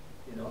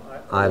 You know,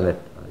 Islet.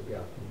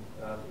 Yeah.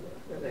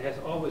 There has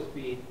always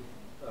been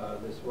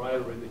this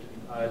rivalry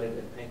between islet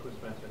and pancreas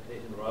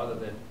transplantation, rather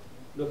than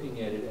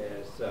looking at it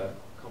as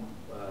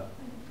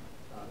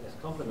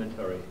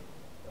complementary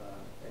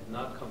and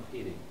not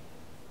competing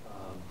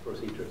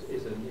procedures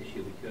is an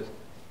issue, because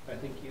I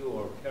think you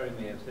or Carrie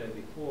may have said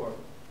before,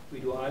 we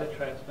do islet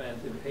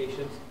transplants in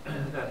patients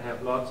that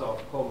have lots of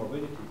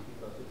comorbidities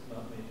because it's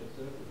not major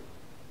surgery.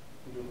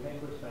 We do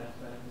pancreas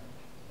transplants,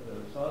 so the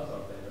results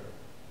are better,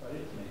 but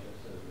it's major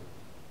surgery.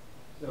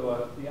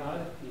 So the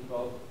islet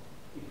people,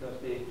 because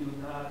they do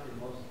not, in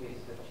most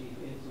cases, achieve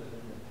insulin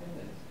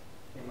independence,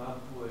 came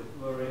up with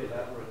very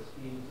elaborate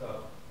schemes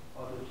of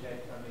how to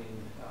check,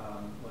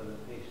 whether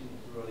the patient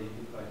is really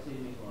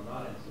euglycemic or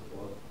not and so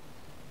forth.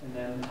 And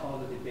then all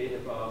the debate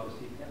about the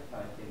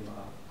C-peptide came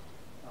up.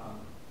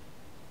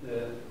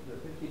 The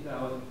 50,000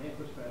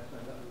 pancreas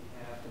transplants that we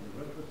have in the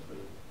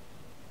registry,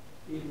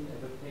 even if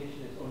a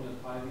patient is only on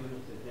 5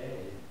 units a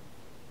day,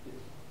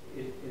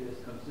 it is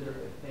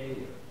considered a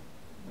failure.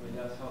 I mean,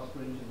 that's how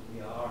stringent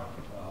we are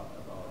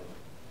about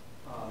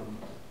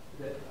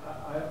it.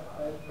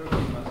 I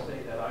personally must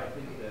say that I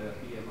think the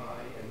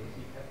BMI and the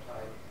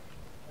C-peptide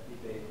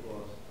debate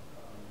was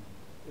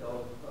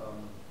ill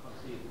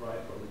conceived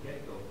right from the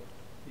get-go,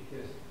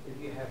 because if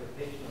you have a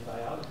patient on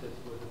dialysis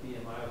with a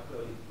BMI of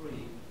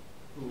 33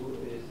 who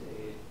is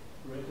a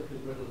relatively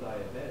brittle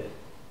diabetic,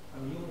 I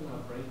mean, you will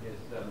not bring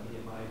his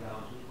BMI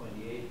down to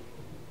 28,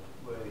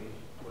 where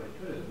it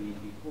should have been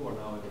before.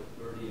 Now it's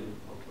 30, and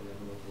hopefully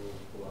it will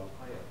go up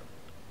higher.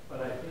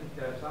 But I think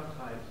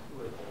sometimes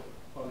with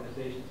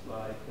organizations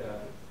like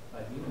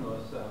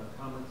UNOS,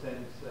 common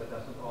sense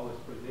doesn't always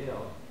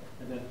prevail,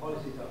 and then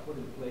policies are put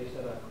in place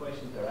that are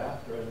questioned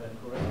thereafter and then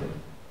corrected.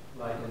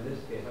 Like in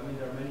this case, I mean,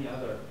 there are many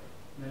other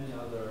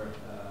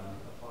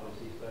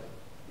policies, but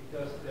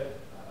because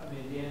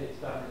in the end it's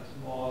done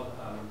in small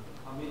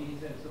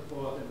committees and so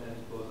forth, and then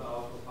it goes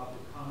out for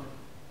public comment.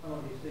 Some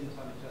of these things,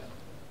 just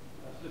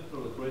slip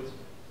through the grids,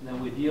 and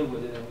then we deal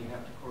with it, and we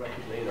have to correct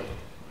it later.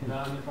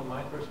 From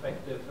my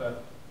perspective,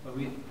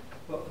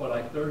 for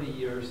like 30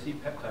 years,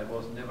 C-peptide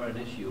was never an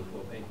issue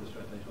for pancreas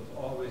transplantation. It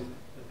was always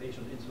the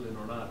patient insulin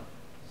or not.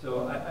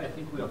 So I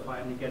think we are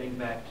finally getting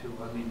back to,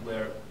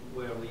 where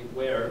we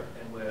were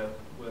and where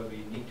we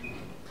need to be.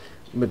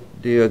 But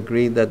do you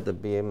agree that the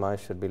BMI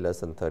should be less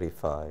than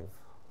 35?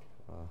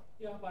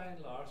 Yeah, by and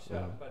large,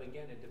 but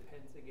again, it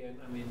depends again.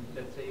 I mean,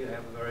 let's say you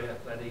have a very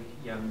athletic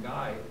young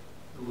guy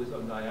who is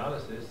on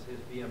dialysis, his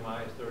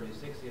BMI is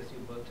 36, yes, you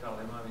will tell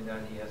him,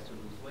 that he has to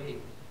lose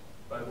weight,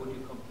 but would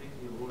you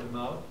completely rule him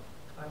out?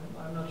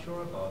 I'm not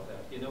sure about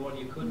that. You know, what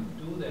you could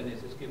do then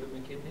is just give him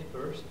a kidney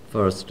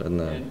first.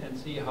 And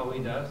see how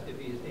he does, if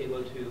he's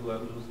able to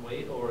lose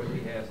weight, or if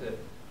he has a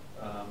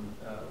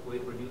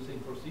weight-reducing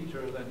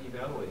procedure, then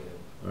evaluate it.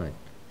 Right.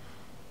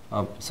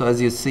 So as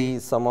you see,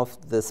 some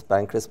of this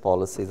pancreas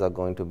policies are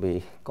going to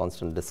be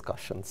constant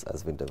discussions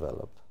as we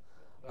develop.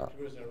 Dr.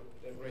 Grusner,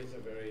 that raised a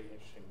very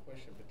interesting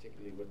question,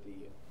 particularly with the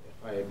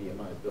higher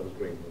BMI, those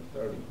greater than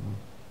 30,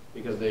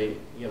 because the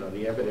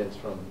evidence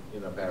from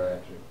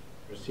bariatric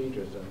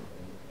procedures and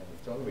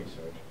its own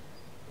research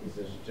is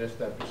that just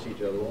that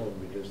procedure alone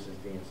reduces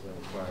the insulin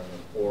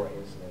requirement or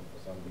insulin for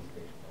some of these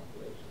patient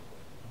populations.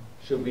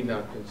 Should we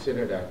not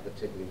consider that,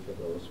 particularly for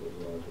those with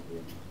larger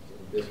BMIs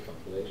in this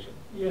population?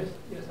 Yes.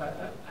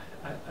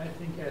 I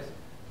think as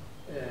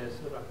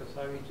Dr.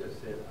 Saggi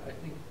just said, I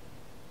think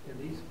in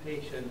these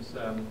patients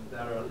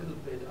that are a little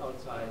bit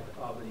outside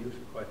of the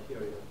usual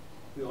criteria,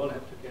 we all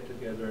have to get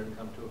together and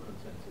come to a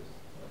consensus.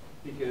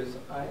 Because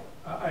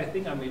I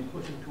think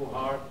pushing too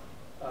hard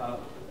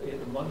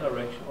in one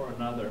direction or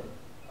another,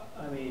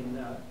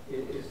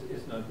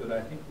 it's not good.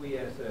 I think we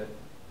as a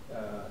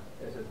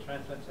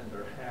transplant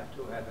center have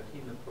to have a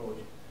team approach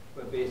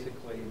where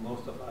basically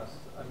most of us,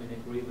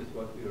 agree with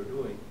what we are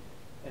doing.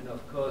 And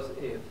of course,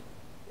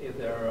 if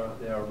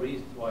there are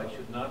reasons why it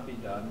should not be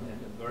done, and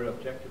very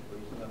objective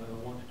reasons,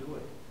 we want to do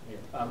it.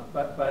 Yeah.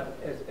 But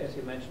as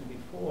you mentioned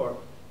before,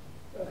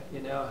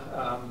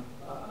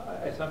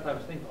 I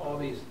sometimes think all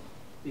these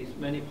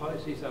many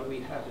policies that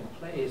we have in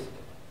place,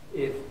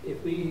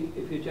 if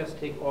you just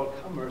take all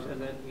comers and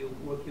then you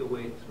work your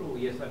way through,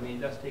 yes,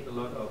 it does take a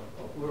lot of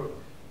work,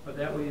 but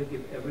that way you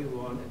give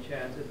everyone a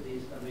chance at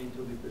least,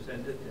 to be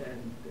presented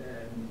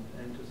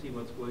and to see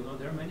what's going on.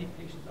 There are many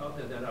patients out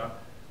there that are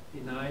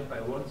denied by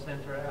one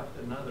center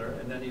after another,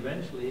 and then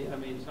eventually,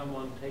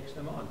 someone takes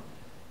them on.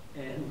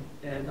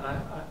 And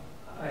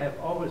I have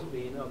always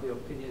been of the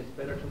opinion it's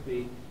better to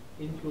be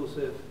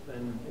inclusive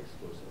than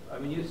exclusive.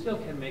 You still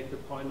can make the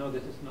point, no,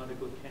 this is not a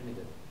good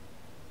candidate.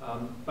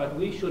 But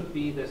we should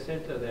be the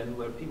center then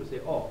where people say,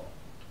 oh,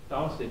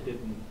 Downstate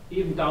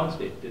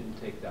didn't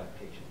take that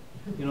patient.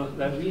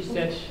 That we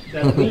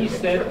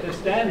set the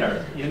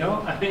standard,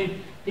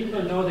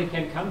 people know they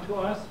can come to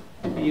us,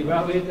 we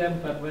evaluate them,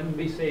 but when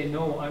we say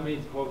no, I mean,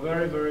 it's for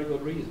very, very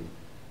good reason.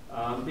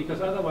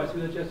 Because otherwise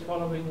we're just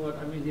following what,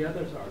 I mean, the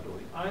others are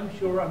doing. I'm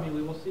sure, I mean,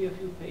 we will see a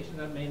few patients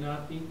that may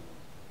not be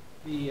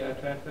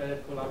transplanted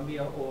at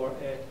Columbia or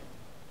at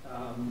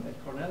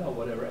Cornell or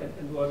whatever.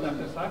 And what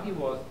Dr. Saggi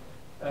was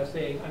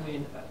saying, I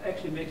mean,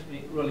 actually makes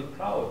me really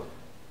proud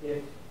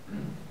if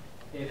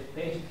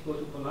patients go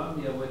to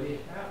Columbia where they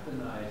have the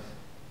nice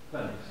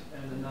clinics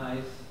and the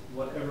nice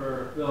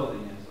whatever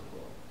building and so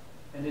forth.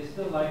 And they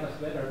still like us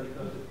better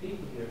because the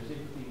people here seem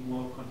to be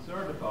more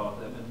concerned about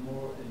them and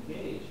more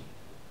engaged.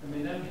 I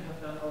mean, then we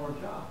have done our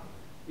job.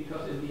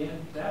 Because in the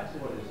end, that's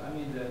what it is. I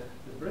mean, the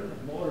brick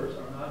and mortars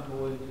are not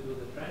going to do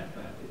the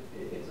transplant.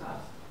 It's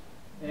us.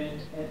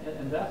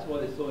 And that's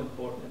what is so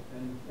important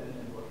and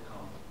what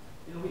counts.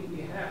 You know,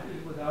 we have,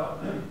 even without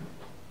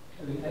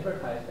having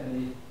advertised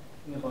anything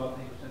about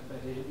pancreas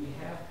transplantation, we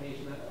have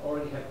patients that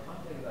already have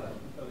contacted us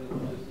because they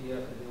want to see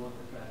us and they want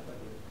to transplant.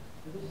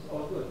 And this is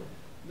all good.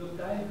 Look,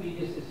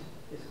 diabetes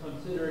is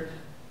considered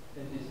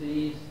a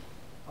disease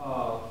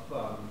of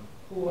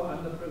poor,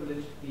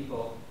 underprivileged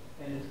people,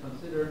 and it's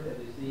considered a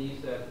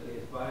disease that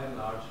is by and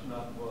large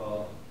not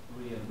well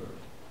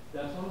reimbursed.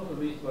 That's one of the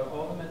reasons why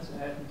all the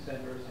Manhattan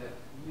centers have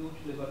huge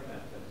liver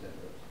transplant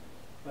centers.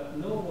 But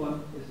no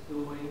one is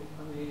doing,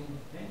 I mean,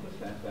 pancreas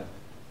transplant.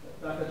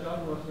 Dr.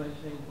 John was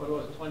mentioning, what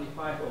was it,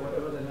 25 or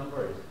whatever the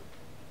number is.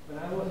 When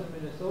I was in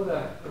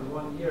Minnesota for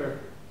 1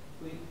 year,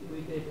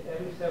 we did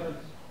every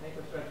 7th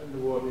pancreas transplant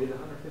in the world. We did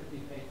 150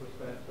 pancreas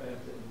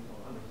transplants in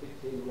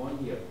 160 in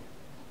 1 year.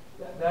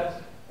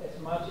 That's as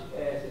much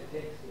as it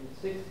takes in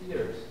 6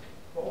 years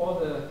for all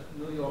the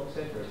New York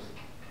centers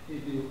to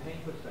do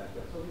pancreas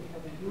transplant. So we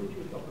have a huge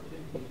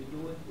opportunity to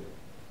do it here.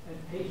 And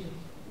patients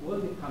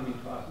will be coming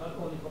to us,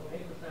 not only for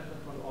pancreas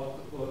transplant, but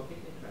also for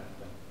kidney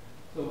transplant.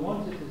 So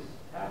once it is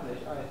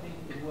established, I think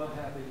it will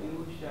have a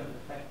huge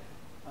effect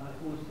on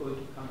who is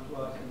going to come to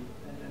us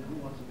and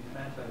who wants to be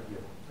transplanted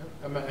here.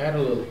 I'm going to add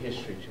a little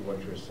history to what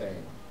you're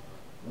saying.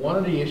 One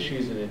of the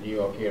issues in the New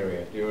York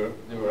area, there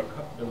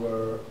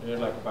were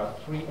like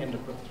about three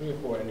or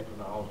four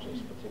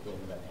endocrinologists,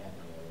 particularly in the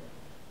Manhattan area,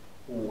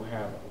 who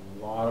have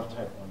a lot of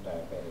type 1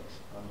 diabetics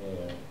on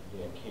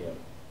their care.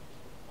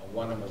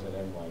 One of them was at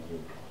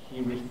NYU.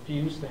 He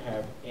refused to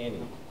have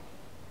any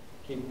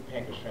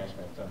pancreas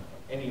transplants done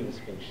for any of his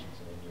patients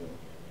in the New York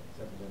area,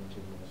 sent them to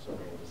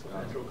Minnesota or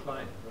Wisconsin. Andrew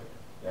Klein, right?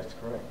 That's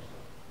correct.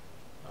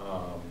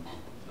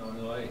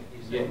 Illinois,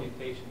 he sent me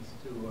patients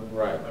to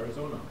right.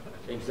 Arizona.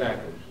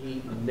 Exactly.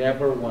 He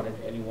never wanted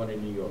anyone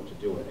in New York to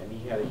do it, and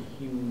he had a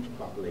huge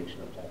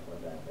population of type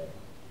 1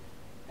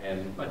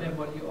 diabetic. But then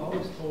what he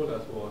always told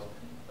us was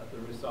that the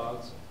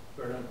results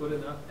were not good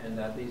enough, and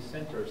that these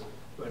centers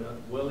were not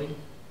willing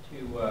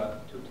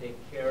to take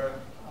care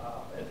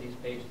of these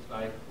patients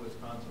like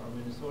Wisconsin or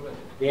Minnesota.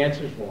 The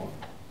answer is wrong,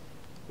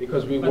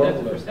 because we but work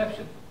that's with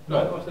perception.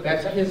 No,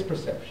 that's his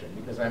perception,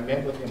 because I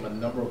met with him a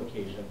number of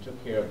occasions and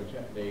took care of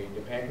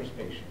the pancreas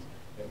patients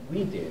that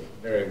we did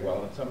very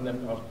well, and some of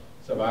them are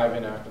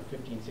surviving after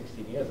 15,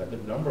 16 years, a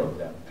good number of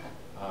them.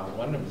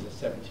 One of them is at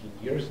 17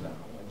 years now,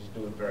 and he's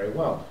doing very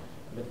well.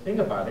 And the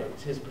thing about it,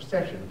 it's his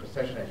perception, the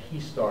perception that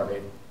he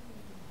started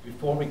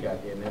before we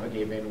got there, never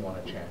gave anyone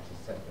a chance and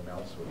sent them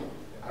elsewhere.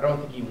 I don't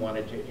think he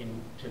wanted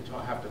to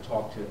have to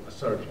talk to a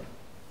surgeon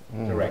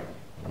directly.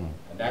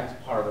 And that's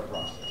part of the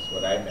process,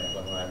 when I met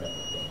with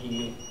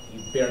him.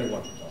 He barely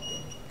wanted to talk to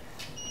him.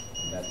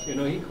 And that's you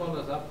know, he called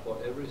us up for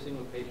every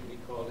single patient. We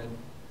called in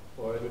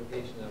for every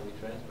patient that we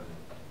transplanted.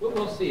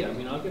 We'll see. I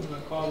mean, I'll give him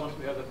a call once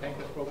we have the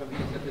pancreas program.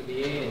 He's at the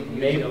VA and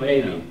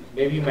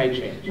maybe he might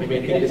change.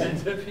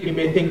 He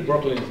may think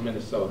Brooklyn is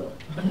Minnesota.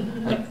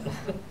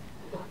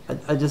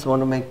 I just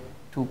want to make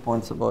 2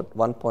 points about,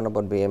 one point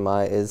about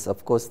BMI is,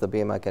 of course, the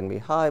BMI can be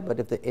high, but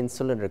if the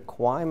insulin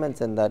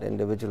requirements in that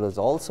individual is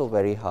also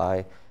very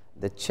high,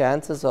 the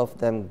chances of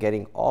them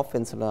getting off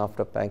insulin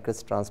after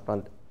pancreas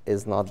transplant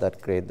is not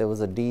that great. There was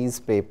a Dees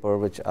paper,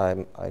 which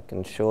I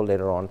can show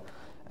later on,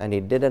 and he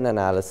did an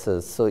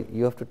analysis. So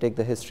you have to take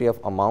the history of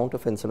amount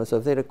of insulin. So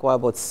if they require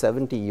about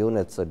 70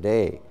 units a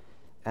day,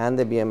 and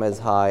the BMI is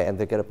high, and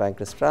they get a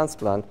pancreas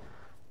transplant,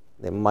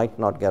 they might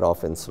not get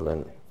off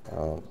insulin.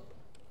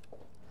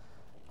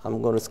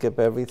 I'm going to skip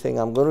everything.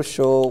 I'm going to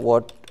show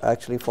what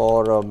actually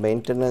for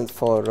maintenance,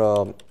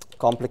 for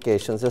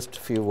complications, just a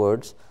few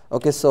words.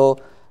 Okay, so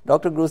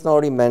Dr. Grusna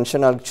already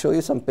mentioned, I'll show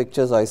you some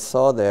pictures I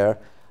saw there.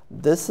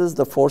 This is,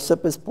 the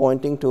forceps is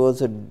pointing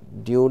towards a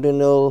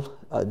duodenal,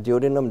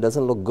 duodenum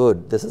doesn't look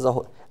good. This is,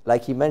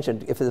 like he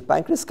mentioned, if the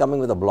pancreas is coming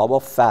with a blob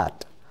of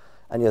fat,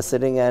 and you're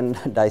sitting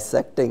and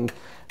dissecting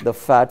the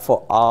fat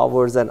for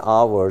hours and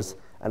hours,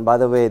 and by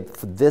the way,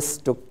 this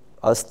took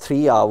us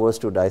 3 hours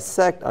to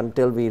dissect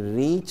until we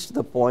reached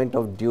the point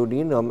of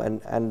duodenum,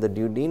 and the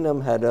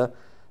duodenum had a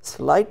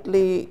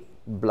slightly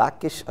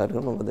blackish, I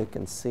don't know whether you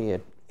can see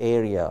it,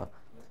 area.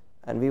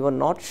 And we were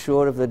not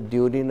sure if the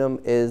duodenum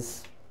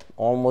is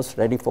almost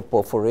ready for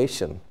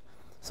perforation.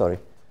 Sorry.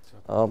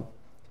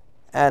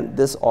 And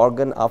this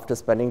organ, after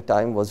spending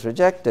time, was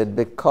rejected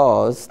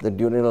because the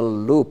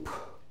duodenal loop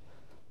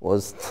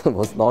was,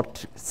 was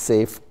not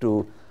safe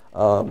to,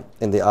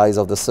 in the eyes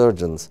of the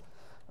surgeons.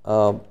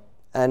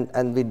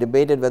 And we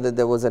debated whether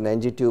there was an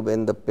NG tube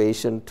in the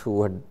patient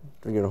who had,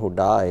 who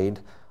died,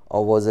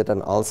 or was it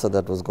an ulcer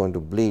that was going to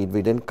bleed.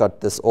 We didn't cut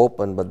this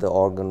open, but the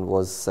organ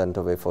was sent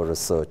away for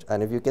research.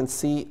 And if you can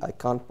see, I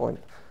can't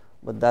point,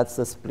 but that's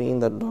the spleen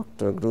that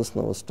Dr.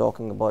 Grusner was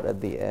talking about at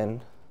the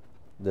end.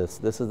 This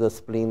is the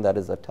spleen that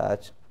is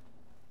attached.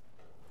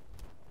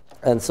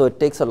 And so it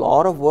takes a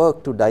lot of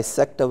work to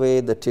dissect away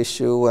the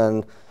tissue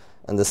and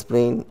the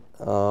spleen.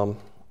 And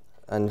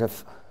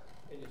if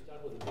Can you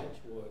start with the bench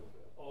work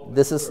always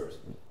this is first?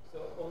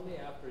 So only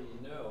after you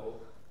know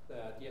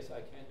that, yes, I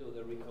can do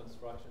the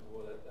reconstruction,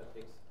 well, that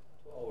takes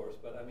 2 hours.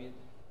 But I mean,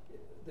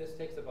 this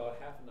takes about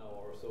half an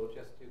hour or so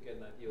just to get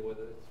an idea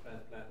whether it's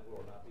transplantable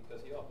or not,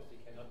 because you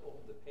obviously cannot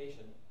open the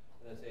patient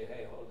and then say,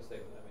 hey, hold a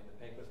second, I mean, the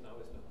pancreas now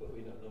is not good,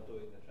 we're not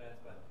doing the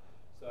transplant.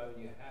 So I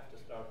mean, you have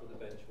to start with the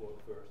bench work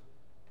first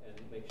and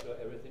make sure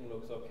everything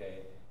looks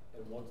okay.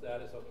 And once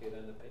that is okay,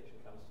 then the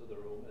patient comes to the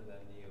room and then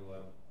you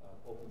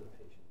open the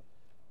patient.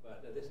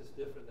 But this is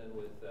different than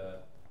with the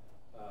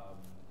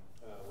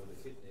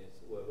kidneys,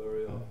 where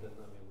very often,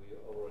 I mean, we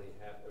already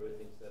have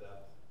everything set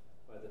up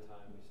by the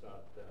time we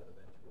start the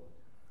bench work.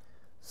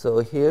 So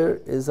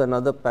here is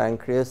another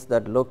pancreas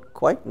that looked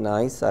quite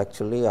nice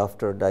actually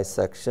after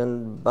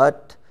dissection,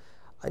 but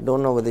I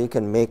don't know whether you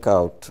can make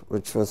out,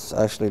 which was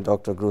actually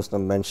Dr.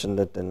 Grusner mentioned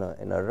it in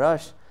a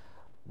rush.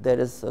 There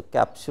is a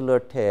capsular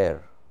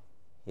tear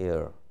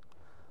here.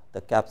 The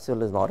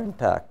capsule is not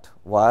intact.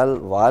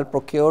 While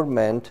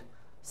procurement,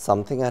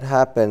 something had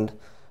happened.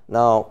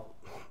 Now,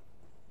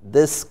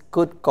 this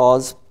could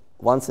cause,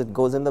 once it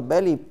goes in the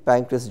belly,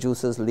 pancreas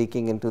juices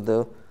leaking into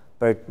the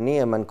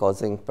peritoneum and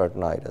causing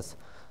peritonitis.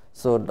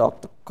 So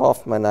Dr.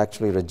 Kaufman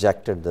actually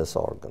rejected this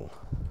organ.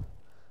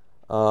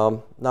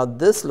 Now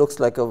this looks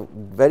like a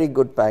very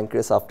good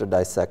pancreas after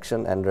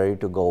dissection and ready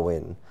to go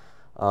in.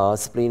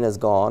 Spleen is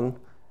gone,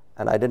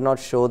 and I did not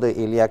show the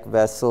iliac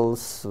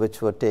vessels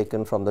which were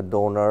taken from the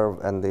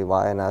donor, and the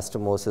Y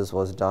anastomosis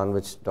was done,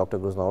 which Dr.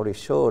 Grusner already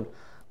showed.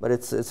 But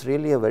it's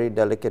really a very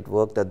delicate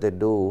work that they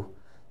do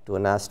to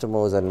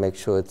anastomose and make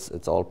sure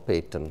it's all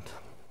patent.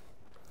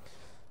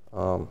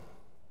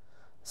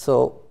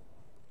 So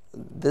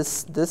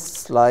this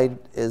slide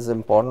is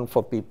important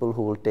for people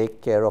who will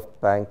take care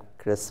of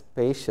pancreas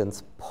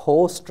patients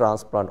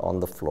post-transplant on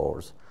the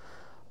floors.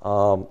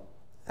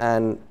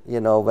 And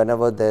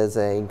whenever there's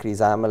an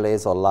increased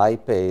amylase or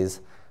lipase,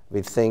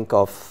 we think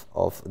of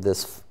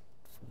this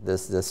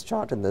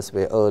chart in this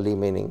way: early,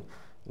 meaning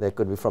there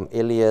could be from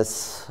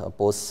ileus,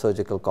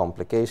 post-surgical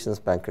complications,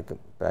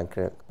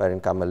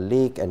 parenchymal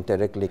leak,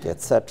 enteric leak,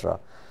 etc.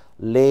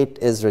 Late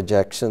is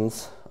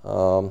rejections.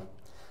 Of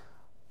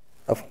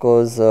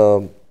course,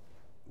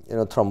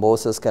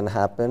 thrombosis can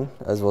happen,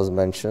 as was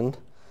mentioned.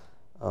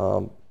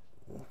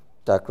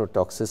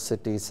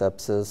 Tacrotoxicity,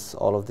 sepsis,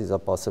 all of these are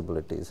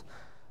possibilities.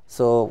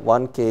 So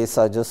one case,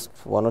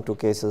 one or two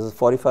cases,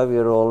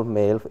 45-year-old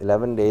male,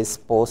 11 days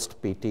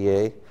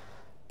post-PTA,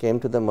 came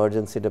to the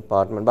emergency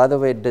department. By the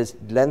way, the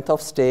length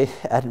of stay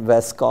at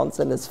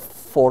Wisconsin is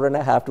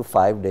 4.5 to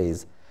 5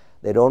 days.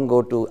 They don't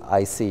go to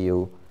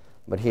ICU,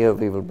 but here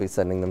we will be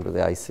sending them to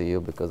the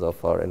ICU because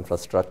of our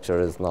infrastructure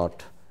is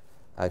not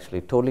actually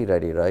totally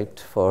ready, right,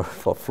 for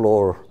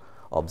floor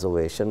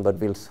observation, but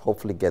we'll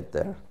hopefully get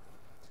there.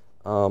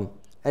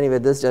 Anyway,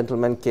 this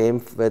gentleman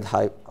came with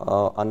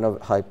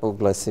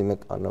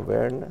hypoglycemic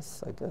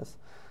unawareness, I guess.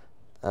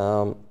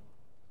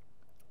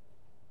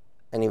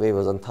 Anyway, he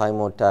was on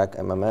Thymotac,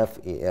 MMF,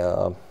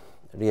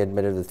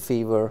 readmitted with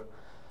fever,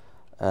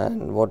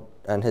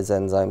 and his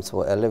enzymes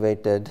were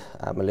elevated,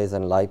 amylase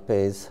and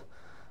lipase.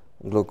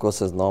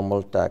 Glucose is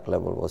normal, TAC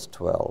level was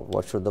 12.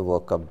 What should the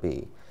workup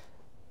be?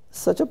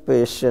 Such a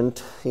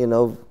patient,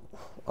 of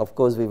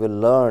course, we will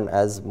learn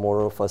as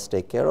more of us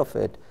take care of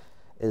it,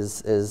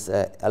 is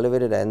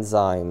elevated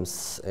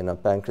enzymes in a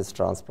pancreas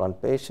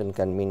transplant patient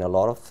can mean a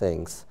lot of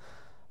things,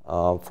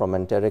 from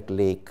enteric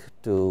leak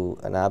to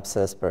an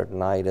abscess,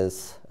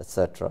 peritonitis,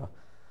 etc.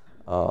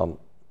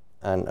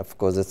 And of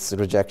course, its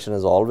rejection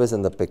is always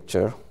in the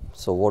picture.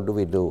 So what do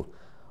we do?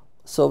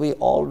 So we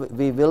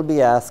will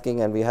be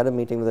asking, and we had a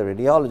meeting with the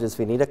radiologist,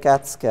 we need a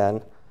CAT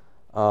scan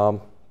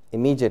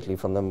immediately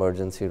from the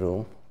emergency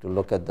room to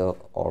look at the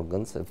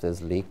organs if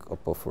there's leak or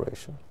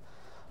perforation.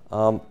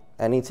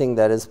 Anything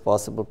that is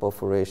possible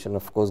perforation,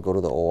 of course, go to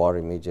the OR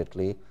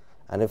immediately.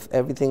 And if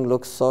everything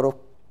looks sort of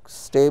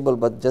stable,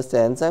 but just the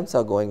enzymes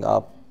are going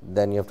up,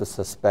 then you have to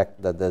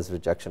suspect that there's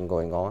rejection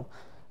going on,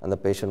 and the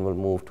patient will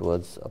move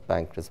towards a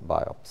pancreas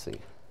biopsy.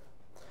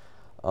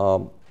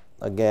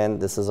 Again,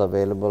 this is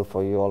available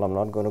for you all. I'm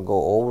not going to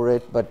go over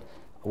it, but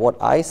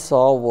what I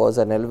saw was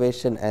an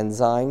elevation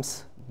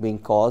enzymes being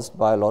caused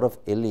by a lot of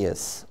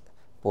ileus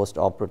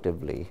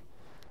post-operatively,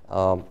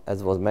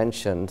 as was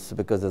mentioned,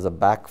 because there's a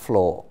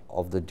backflow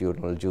of the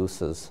duodenal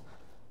juices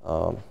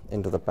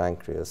into the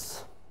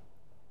pancreas.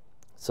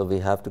 So we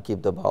have to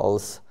keep the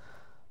bowels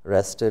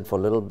rested for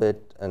a little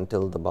bit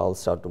until the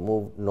bowels start to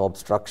move, no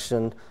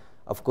obstruction.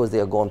 Of course, they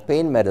are on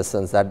pain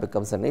medicines, that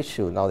becomes an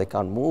issue. Now they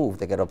can't move,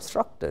 they get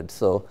obstructed.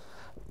 So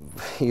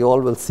you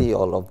all will see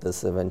all of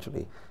this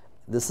eventually.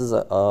 This is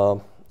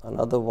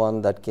another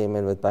one that came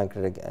in with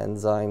pancreatic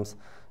enzymes,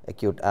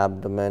 acute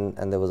abdomen,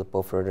 and there was a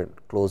perforated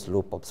closed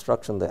loop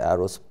obstruction. The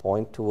arrows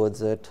point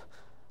towards it.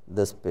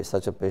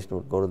 Such a patient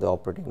would go to the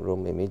operating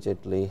room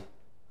immediately.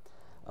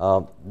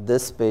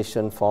 This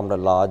patient formed a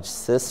large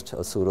cyst, a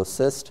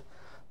pseudocyst.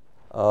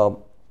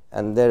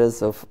 And there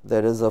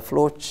is a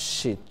flow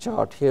sheet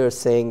chart here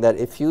saying that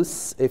if you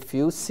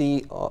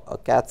see a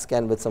CAT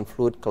scan with some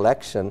fluid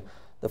collection,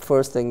 the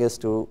first thing is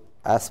to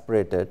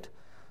aspirate it.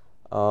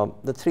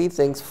 The three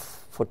things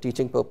for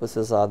teaching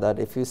purposes are that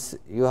if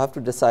you have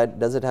to decide,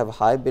 does it have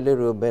high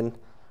bilirubin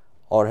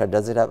or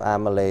does it have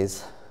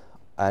amylase,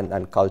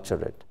 and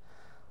culture it.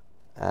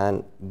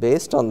 And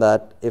based on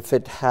that, if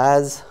it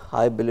has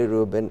high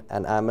bilirubin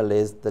and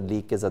amylase, the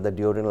leak is at the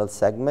duodenal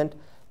segment,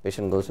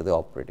 patient goes to the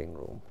operating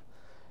room.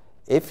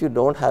 If you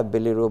don't have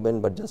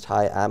bilirubin but just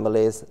high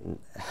amylase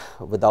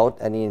without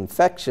any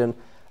infection,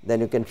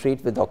 then you can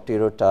treat with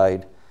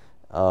octreotide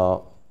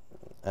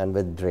and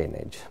with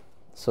drainage.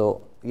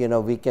 So,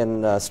 we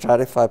can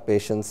stratify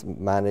patients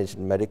managed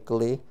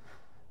medically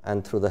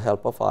and through the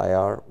help of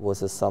IR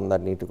versus some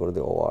that need to go to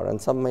the OR.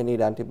 And some may need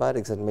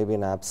antibiotics and maybe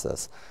an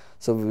abscess.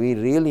 So we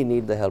really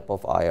need the help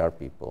of IR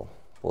people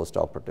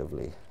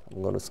post-operatively.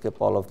 I'm going to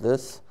skip all of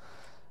this.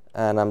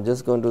 And I'm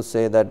just going to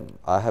say that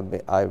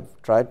I've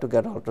tried to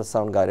get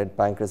ultrasound-guided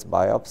pancreas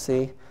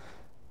biopsy.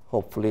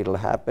 Hopefully it'll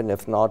happen.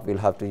 If not, we'll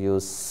have to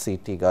use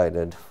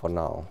CT-guided for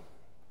now.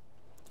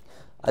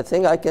 I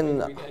think I can...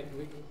 You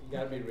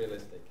got to be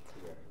realistic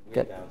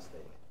here. We're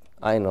downstate.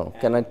 I know.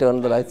 Can I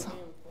turn the lights on?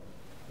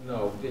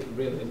 No,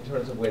 really, in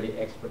terms of where the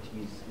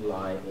expertise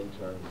lie in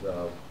terms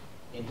of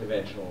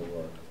interventional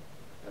work.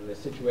 And the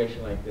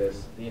situation like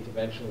this, the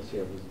interventionalists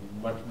here was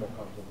much more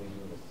comfortable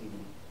doing a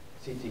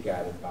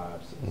CT-guided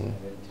biopsies. And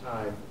in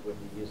time, with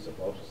the use of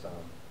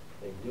ultrasound,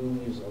 they do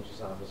use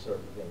ultrasound for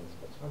certain things,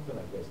 but something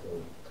like this,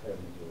 they'll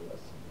clearly do a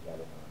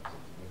CT-guided biopsy to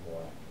be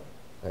more accurate.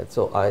 Right,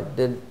 so I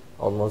did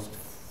almost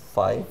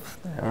 5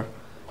 there,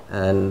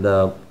 and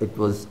it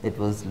was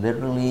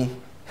literally,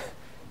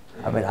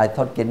 I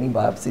thought kidney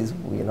biopsies,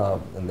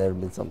 and there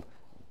have been some,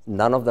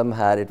 none of them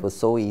had, it was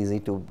so easy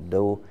to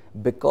do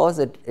because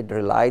it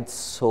relied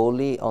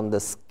solely on the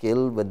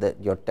skill with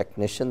your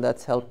technician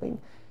that's helping.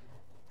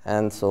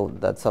 And so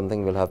that's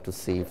something we'll have to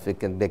see if they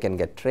can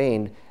get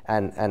trained,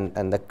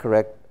 and the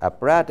correct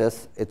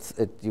apparatus,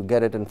 you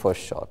get it in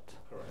first shot.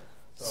 Correct.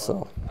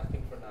 So I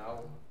think for now,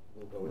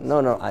 we'll go with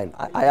No,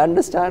 I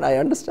understand.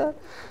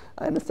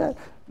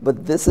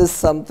 But this is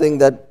something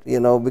that,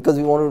 because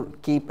we want to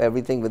keep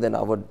everything within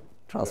our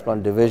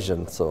transplant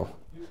division, so.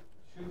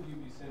 Shouldn't you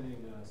be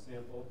sending a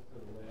sample to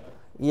the lab?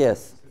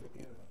 Yes.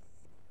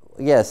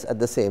 Yes, at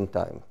the same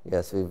time.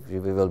 Yes, we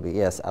will be.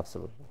 Yes,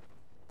 absolutely.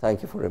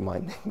 Thank you for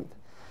reminding me.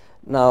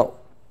 Now,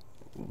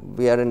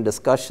 we are in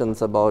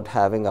discussions about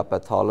having a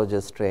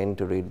pathologist trained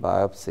to read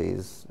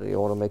biopsies. Do you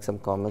want to make some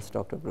comments,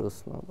 Dr.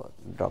 Bruce, about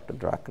Dr.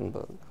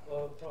 Drachenberg?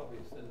 Well, probably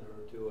send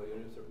her to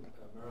University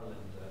of Maryland.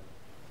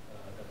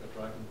 Dr.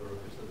 Drachenberg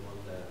is the one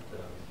that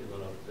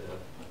developed the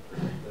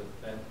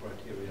band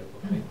criteria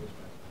for pancreas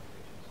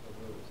transplantation. So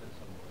we'll send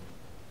someone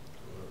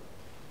to her.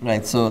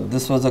 Right, so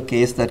this was a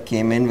case that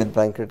came in with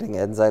pancreatic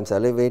enzymes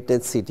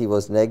elevated, CT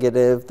was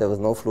negative, there was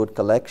no fluid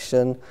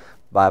collection,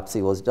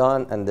 biopsy was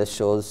done, and this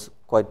shows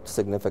quite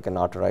significant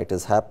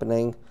arteritis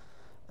happening,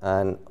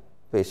 and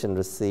patient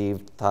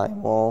received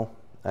thymo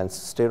and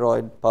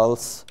steroid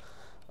pulse.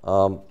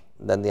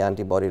 Then the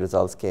antibody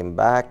results came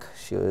back.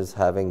 She was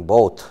having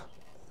both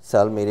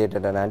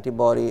cell-mediated and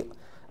antibody,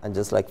 and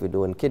just like we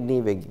do in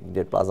kidney, we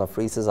did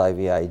plasmapheresis,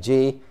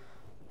 IVIG,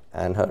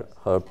 and her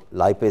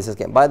lipases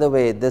came. By the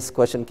way, this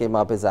question came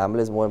up, is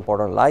amylase more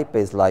important than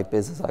lipase?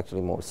 Lipase is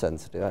actually more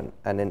sensitive.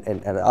 And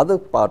in other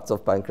parts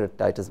of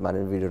pancreatitis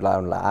management, we rely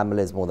on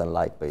amylase more than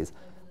lipase.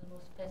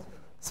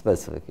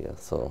 Specific, yeah.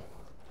 So,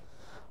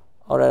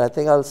 all right, I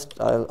think I'm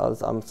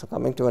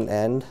coming to an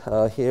end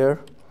here.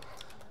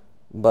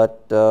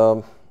 But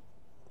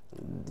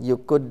you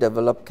could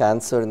develop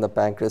cancer in the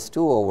pancreas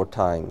too over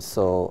time.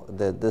 So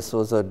this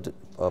was a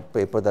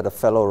paper that a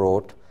fellow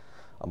wrote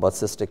about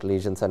cystic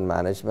lesions and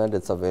management.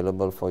 It's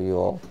available for you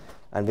all.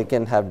 And we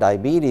can have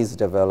diabetes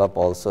develop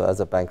also as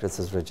the pancreas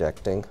is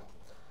rejecting.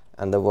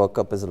 And the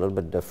workup is a little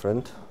bit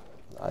different.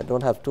 I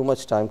don't have too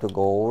much time to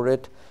go over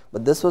it.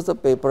 But this was the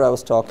paper I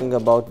was talking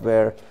about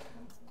where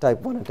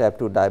type 1 and type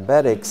 2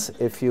 diabetics,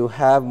 if you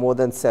have more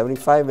than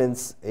 75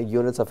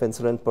 units of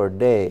insulin per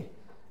day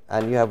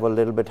and you have a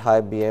little bit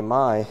high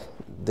BMI,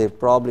 they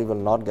probably will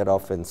not get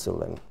off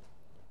insulin.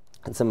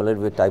 And similarly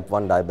with type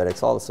 1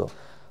 diabetics also.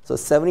 So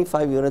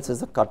 75 units is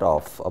the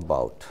cutoff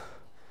about.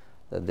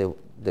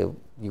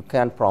 You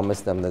can't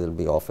promise them that they'll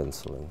be off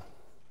insulin.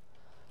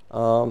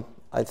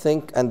 I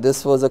think, and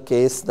this was a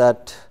case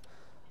that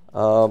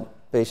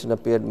patient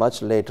appeared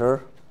much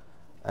later,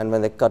 and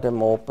when they cut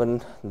him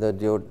open,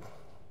 everything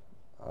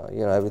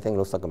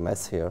looks like a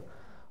mess here,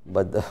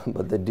 but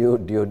the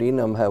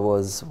duodenum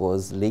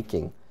was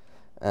leaking,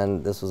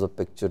 and this was a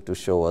picture to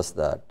show us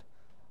that.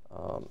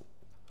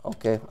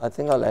 Okay, I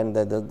think I'll end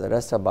there. The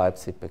rest are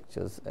biopsy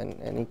pictures.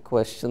 And any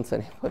questions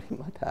anybody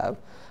might have?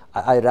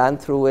 I ran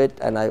through it,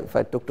 and if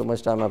I took too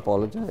much time, I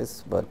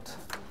apologize. But